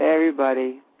 Kudos to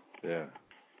everybody. Yeah.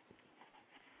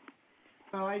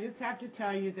 So I just have to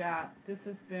tell you that this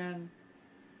has been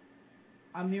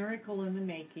a miracle in the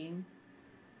making.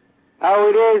 Oh,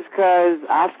 it is, because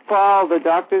ask Paul, the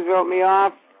doctors wrote me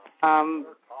off.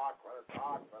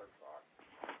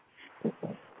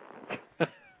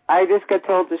 I just got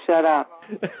told to shut up.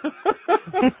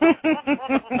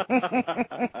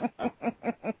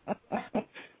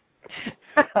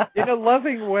 In a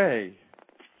loving way.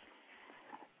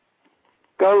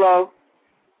 Go low.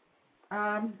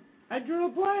 I drew a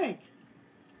blank.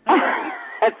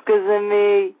 That's because of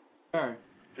me. Sure.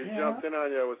 She jumped in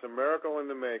on you. It was a miracle in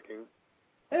the making.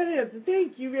 It is.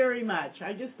 Thank you very much.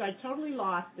 I totally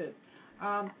lost it.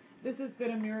 This has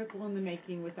been a miracle in the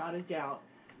making, without a doubt.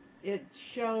 It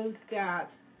shows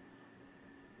that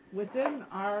within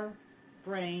our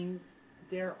brains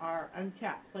there are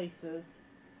untapped places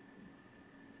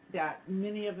that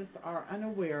many of us are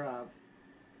unaware of,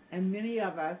 and many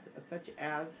of us, such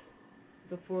as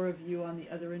the four of you on the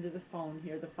other end of the phone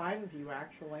here, the five of you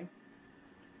actually,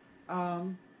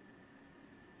 have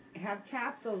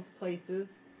tapped those places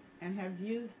and have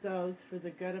used those for the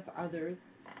good of others.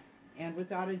 And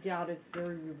without a doubt, it's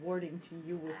very rewarding to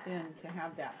you within to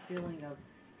have that feeling of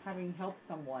having helped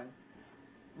someone.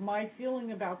 My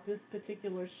feeling about this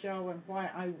particular show and why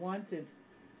I wanted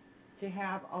to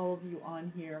have all of you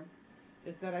on here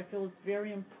is that I feel it's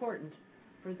very important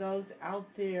for those out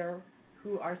there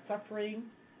who are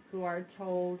suffering, who are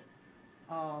told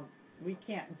we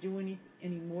can't do any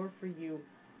more for you.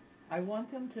 I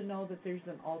want them to know that there's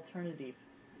an alternative,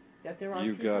 that there are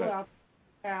people out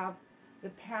there who have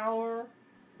the power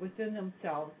within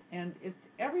themselves, and it's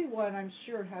everyone, I'm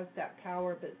sure, has that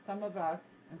power, but some of us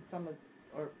and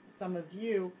some of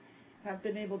you have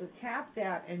been able to tap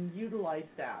that and utilize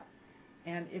that.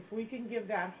 And if we can give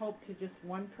that hope to just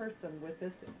one person with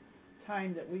this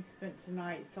time that we've spent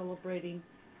tonight celebrating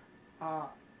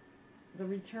the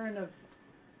return of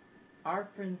our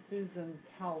friend Susan's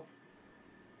health,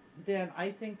 then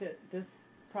I think that this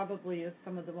probably is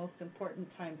some of the most important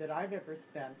time that I've ever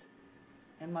spent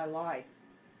in my life.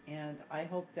 And I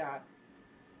hope that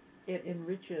it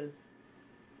enriches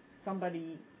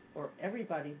somebody or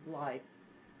everybody's life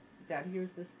that hears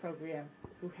this program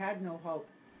who had no hope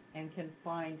and can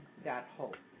find that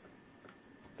hope.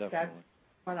 Definitely. That's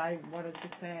what I wanted to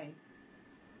say.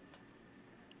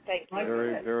 Thank you.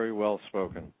 Very, very well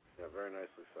spoken. Yeah, very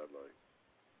nicely said, Lloyd.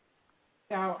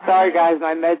 So, Sorry, guys,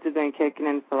 my meds have been kicking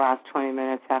in for the last 20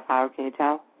 minutes, half hour. Can you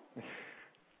tell?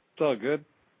 It's all good.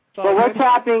 Well, what's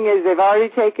happening is they've already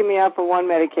taken me up for one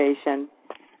medication.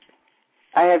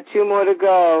 I have 2 more to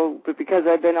go, but because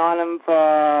I've been on them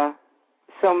for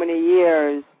so many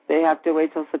years, they have to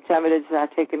wait till September to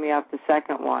start taking me off the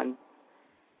second one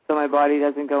so my body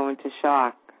doesn't go into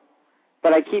shock.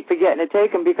 But I keep forgetting to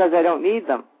take them because I don't need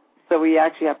them. So we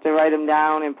actually have to write them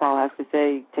down, and Paul has to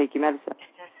say, take your medicine.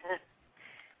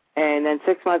 And then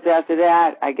 6 months after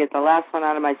that, I get the last one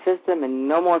out of my system and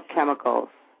no more chemicals.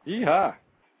 Yeehaw.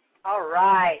 All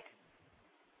right.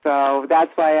 So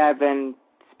that's why I've been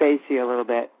spacey a little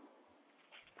bit.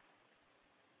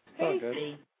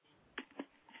 Spacey.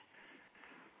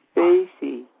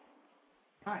 Spacey.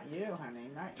 Not you, honey.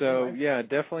 Not So, you. yeah,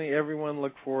 definitely everyone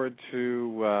look forward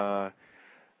to, a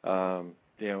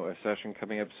session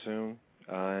coming up soon.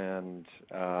 And,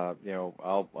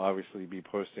 I'll obviously be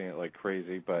posting it like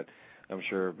crazy, but I'm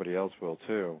sure everybody else will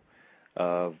too,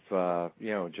 of,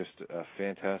 just a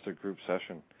fantastic group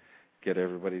session. Get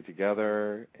everybody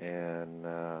together and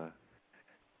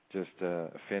just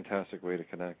a fantastic way to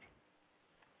connect.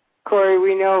 Corey,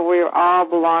 we know we all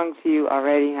belong to you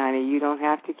already, honey. You don't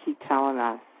have to keep telling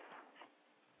us.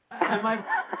 Am I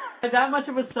that much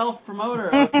of a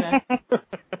self-promoter? Okay.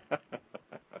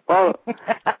 Well,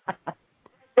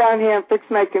 down here and fix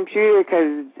my computer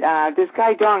because this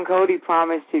guy Don Cody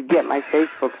promised to get my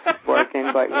Facebook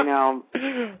working, but I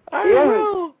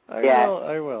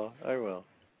will.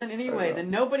 And anyway,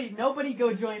 then nobody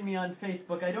go join me on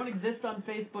Facebook. I don't exist on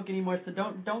Facebook anymore, so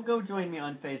don't go join me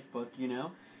on Facebook.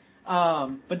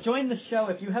 But join the show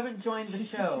if you haven't joined the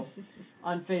show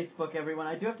on Facebook, everyone.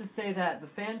 I do have to say that the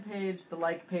fan page, the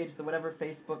like page, the whatever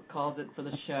Facebook calls it for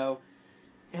the show,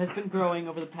 has been growing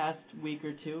over the past week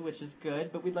or two, which is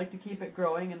good. But we'd like to keep it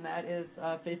growing, and that is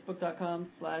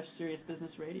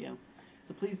facebook.com/SeriousRadio.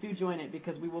 So please do join it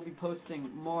because we will be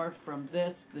posting more from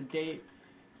this, the date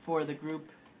for the group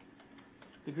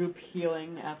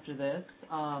healing after this.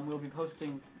 We'll be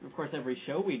posting, of course, every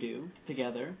show we do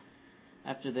together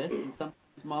after this. And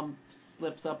sometimes Mom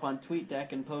slips up on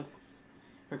TweetDeck and posts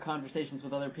her conversations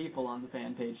with other people on the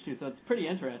fan page, too. So it's pretty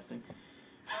interesting.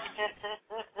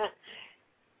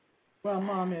 Well,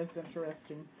 Mom is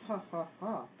interesting. Ha, ha,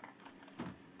 ha.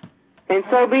 And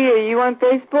Sophie, are you on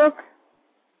Facebook?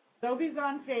 Sophie's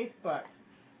on Facebook.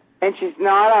 And she's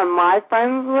not on my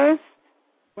friends list?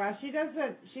 Well, she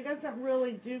doesn't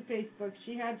really do Facebook.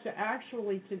 She had to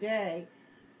actually today,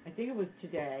 I think it was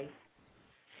today,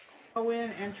 go in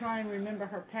and try and remember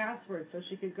her password so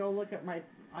she could go look at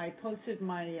I posted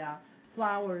my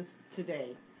flowers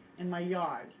today in my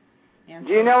yard. And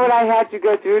do you know what I had to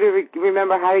go through to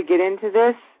remember how to get into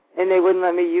this? And they wouldn't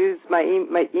let me use my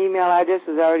email address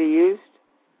was already used?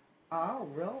 Oh,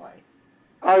 really?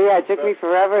 Oh, yeah, it took me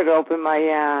forever to open my...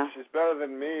 She's better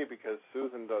than me because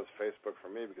Susan does Facebook for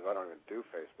me because I don't even do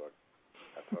Facebook.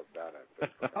 That's so bad at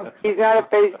Facebook. He's not a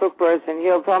Facebook person.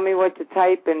 He'll tell me what to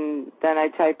type, and then I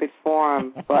type it for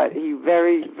him. But he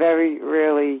very, very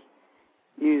rarely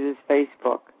uses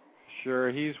Facebook.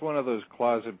 Sure, he's one of those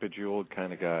closet bejeweled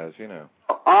kind of guys,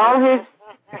 All his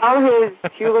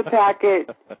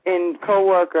Hewlett-Packard and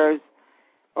coworkers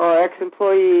or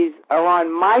ex-employees are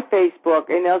on my Facebook,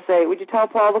 and they'll say, would you tell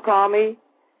Paul to call me?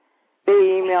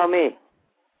 They email me.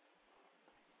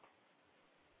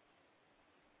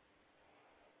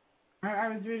 I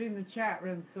was reading the chat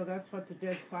room, so that's what the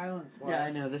dead silence was. Yeah, I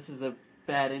know. This is a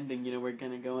bad ending. We're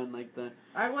going to go in like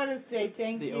I want to say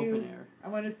thank you. The open air. I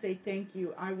want to say thank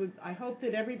you. I hope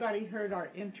that everybody heard our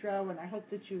intro, and I hope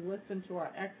that you listened to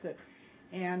our exit.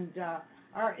 And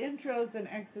our intros and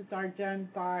exits are done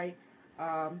by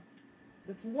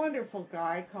this wonderful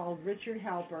guy called Richard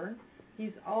Halpern.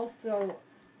 He's also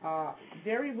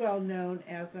very well known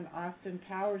as an Austin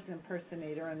Powers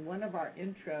impersonator, and one of our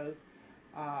intros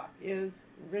is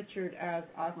Richard as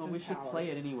Austin Powers. Well, we should play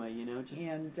it anyway,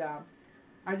 And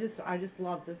I just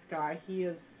love this guy. He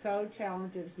is so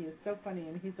talented. He is so funny,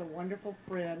 and he's a wonderful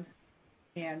friend.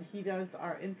 And he does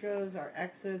our intros, our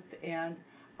exits, and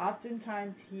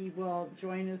oftentimes he will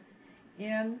join us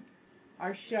in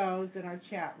our shows, in our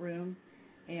chat room.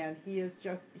 And he's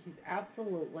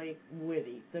absolutely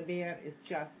witty. The man is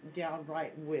just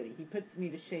downright witty. He puts me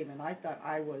to shame, and I thought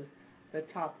I was the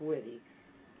top witty.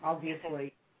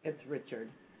 Obviously, it's Richard.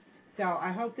 So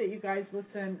I hope that you guys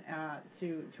listen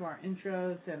to our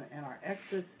intros and our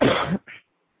exits.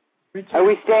 Richard, are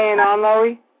we staying on,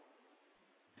 Lori?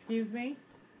 Excuse me?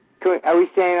 Are we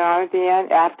staying on at the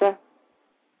end, after?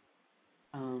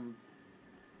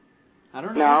 I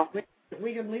don't know. No?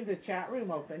 We can leave the chat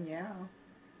room open, yeah.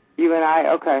 You and I?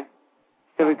 Okay.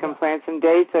 So we can plan some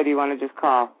dates, or do you want to just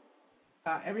call?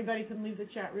 Everybody can leave the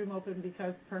chat room open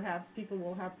because perhaps people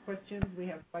will have questions. We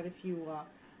have quite a few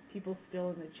people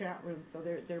still in the chat room, so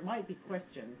there might be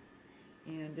questions.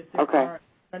 And if there are,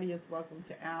 everybody is welcome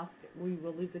to ask. We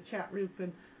will leave the chat room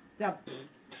open.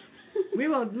 We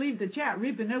will leave the chat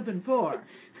room open for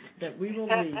that. We will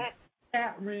leave the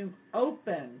chat room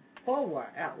open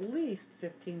for at least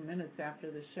 15 minutes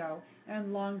after the show,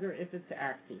 and longer if it's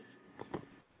active.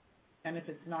 And if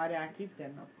it's not active,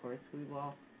 then of course we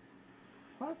will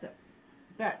close it.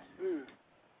 But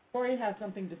Corey has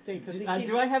something to say.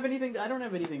 Do I have anything? I don't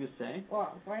have anything to say.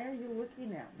 Well, why are you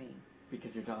looking at me?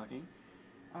 Because you're talking.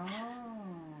 Oh.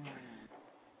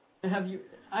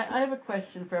 I have a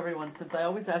question for everyone, since I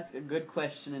always ask a good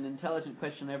question, an intelligent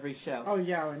question every show. Oh,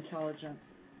 yeah, intelligent.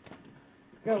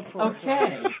 Go for it.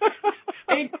 Okay.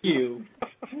 Thank you.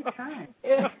 Okay.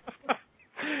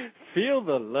 Feel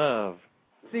the love.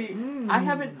 See, I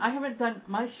haven't done,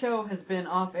 my show has been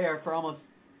off air for almost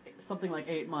something like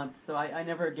 8 months, so I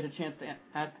never get a chance to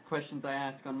ask the questions I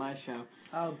ask on my show.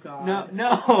 Oh, God.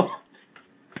 No.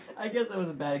 I guess that was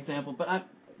a bad example, but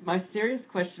my serious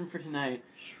question for tonight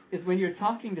is, when you're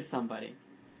talking to somebody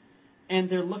and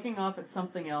they're looking off at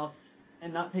something else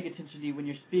and not paying attention to you when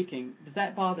you're speaking, does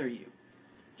that bother you?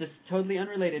 Just totally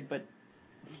unrelated, but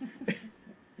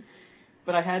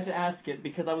but I had to ask it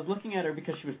because I was looking at her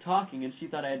because she was talking and she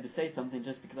thought I had to say something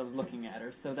just because I was looking at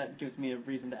her. So that gives me a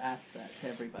reason to ask that to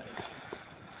everybody.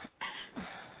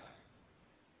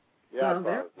 Yeah, well,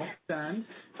 they're all done.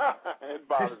 It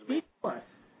bothers me.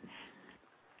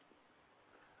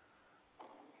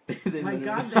 My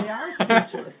God, they are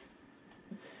speechless.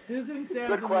 Susan says...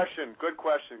 Good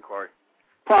question, Corey.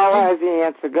 Paul has the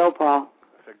answer. Go, Paul.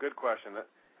 It's a good question.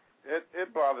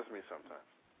 It bothers me sometimes.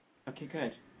 Okay,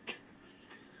 good.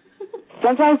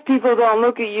 Sometimes people don't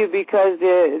look at you because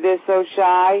they're so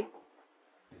shy.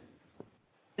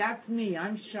 That's me.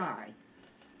 I'm shy.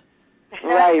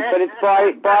 Right, but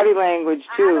it's body language,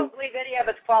 too. I don't believe any of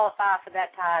us qualify for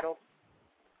that title.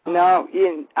 No,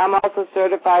 I'm also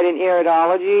certified in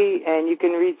iridology, and you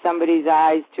can read somebody's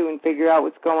eyes, too, and figure out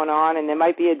what's going on, and there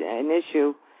might be an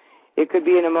issue. It could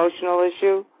be an emotional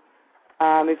issue.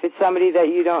 If it's somebody that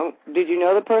you don't... Did you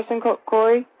know the person,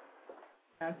 Corey?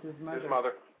 That's his mother. His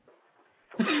mother.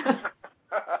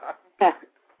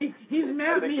 He's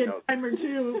met me a time or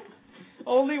two.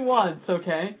 Only once,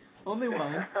 okay? Only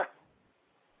once.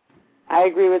 I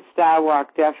agree with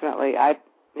Starwalk, definitely.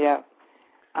 Yeah.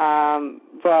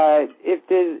 But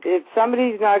if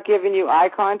somebody's not giving you eye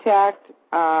contact,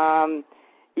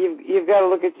 you've got to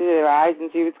look into their eyes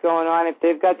and see what's going on. If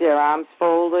they've got their arms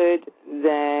folded,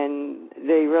 then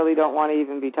they really don't want to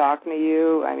even be talking to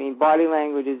you. I mean, body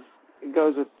language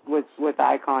goes with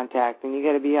eye contact, and you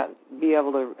got to be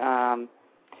able to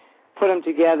put them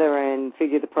together and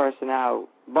figure the person out.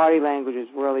 Body language is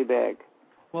really big.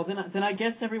 Well, then I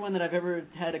guess everyone that I've ever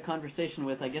had a conversation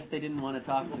with, I guess they didn't want to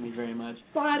talk to me very much.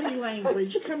 Body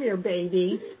language. Come here,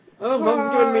 baby. Oh,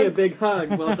 Mom's giving me a big hug.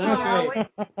 Well, that's great.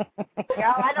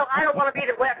 Yeah, I don't want to be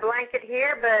the wet blanket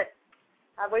here, but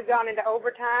we've gone into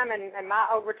overtime, and my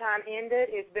overtime ended.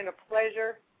 It's been a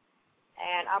pleasure,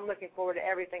 and I'm looking forward to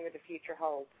everything that the future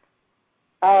holds.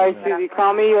 All right, Susie,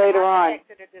 call me later on.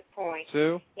 At this point.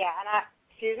 Sue? Yeah,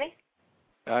 excuse me?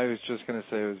 I was just going to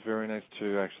say it was very nice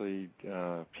to actually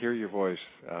hear your voice.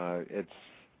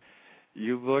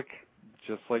 You look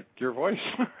just like your voice,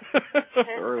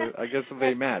 or I guess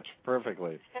they match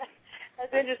perfectly.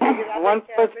 That's interesting. Because I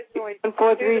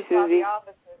 143, Susie.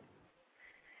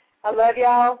 I love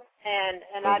y'all, and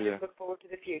love I just look forward to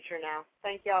the future now.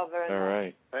 Thank y'all very much. All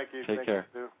right. Thank you. Take care.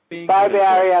 Bye,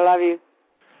 Barry. I love you.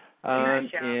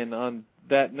 And on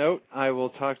that note, I will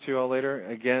talk to you all later.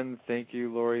 Again, thank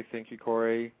you, Lori. Thank you,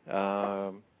 Corey.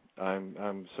 I'm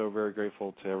so very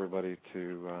grateful to everybody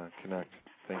to connect.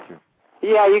 Thank you.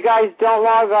 Yeah, you guys don't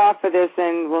log off for this,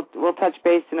 and we'll touch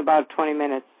base in about 20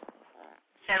 minutes.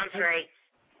 Sounds great.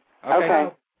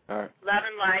 Okay. All right. Love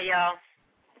and light, y'all.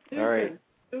 Susan, All right.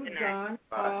 Sue, John,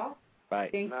 Paul, Bye.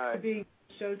 thanks for being on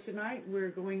the show tonight.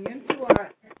 We're going into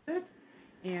our exit,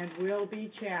 and we'll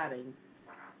be chatting.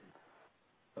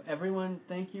 Everyone,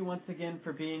 thank you once again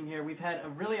for being here. We've had a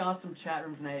really awesome chat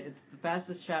room tonight. It's the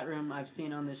fastest chat room I've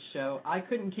seen on this show. I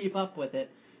couldn't keep up with it,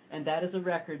 and that is a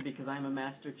record because I'm a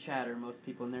master chatter. Most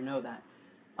people in there know that.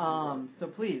 So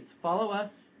please follow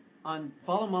us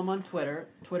follow Mom on Twitter,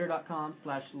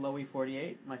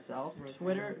 twitter.com/Loey48, myself,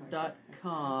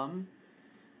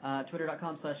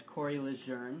 twitter.com/Corey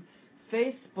Lejeune.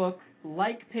 Facebook,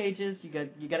 like pages. You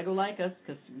got to go like us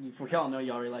because we all know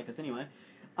you already like us anyway.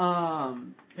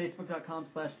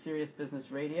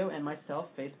 Facebook.com/SeriousBusinessRadio, and myself,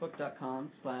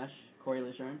 Facebook.com/Corey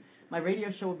Lejeune. My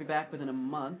radio show will be back within a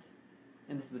month,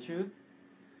 and this is the truth.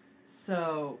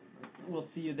 So we'll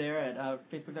see you there at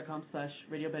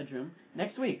Facebook.com/RadioBedroom.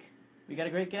 Next week, we got a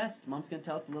great guest. Mom's going to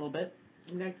tell us a little bit.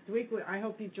 Next week, I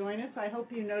hope you join us. I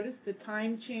hope you notice the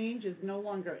time change is no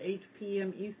longer 8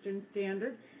 p.m. Eastern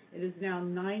Standard. It is now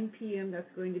 9 p.m. That's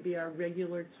going to be our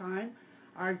regular time.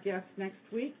 Our guest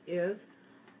next week is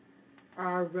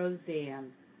our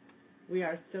Roseanne. We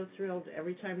are so thrilled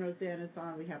every time Roseanne is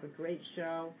on. We have a great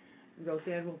show.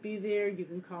 Roseanne will be there. You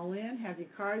can call in, have your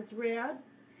cards read.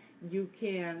 You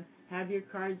can have your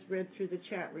cards read through the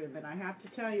chat room. And I have to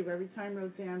tell you, every time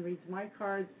Roseanne reads my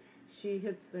cards, she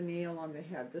hits the nail on the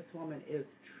head. This woman is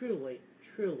truly,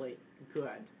 truly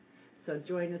good. So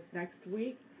join us next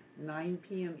week, 9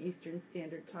 p.m. Eastern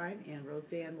Standard Time, and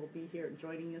Roseanne will be here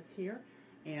joining us here.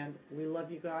 And we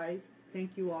love you guys.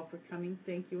 Thank you all for coming.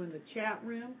 Thank you in the chat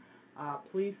room.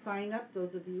 Please sign up.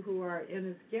 Those of you who are in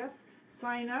as guests,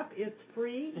 sign up. It's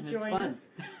free. And join it's fun. us.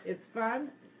 It's fun.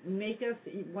 Make us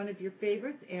one of your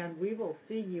favorites, and we will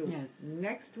see you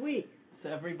next week. So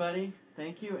everybody,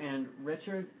 thank you, and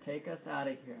Richard, take us out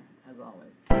of here, as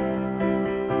always.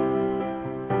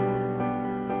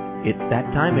 It's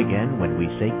that time again when we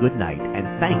say goodnight,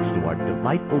 and thanks to our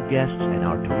delightful guests and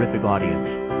our terrific audience.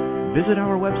 Visit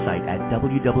our website at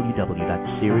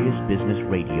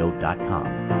www.seriousbusinessradio.com.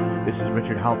 This is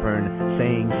Richard Halpern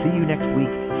saying see you next week,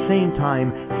 same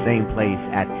time, same place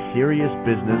at Serious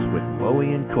Business with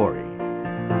Loey and Corey.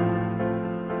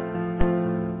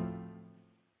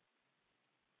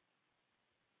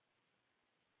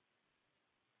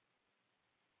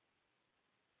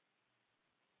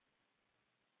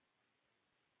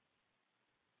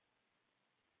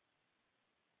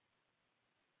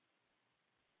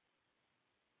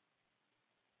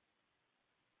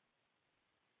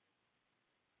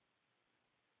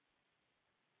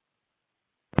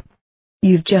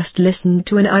 You've just listened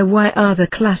to an IYR The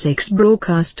Classics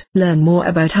broadcast. Learn more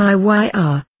about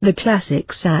IYR, The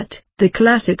Classics at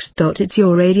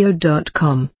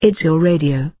theclassics.itsyourradio.com. It's Your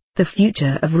Radio, the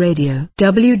future of radio.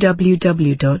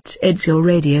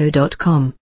 www.itsyourradio.com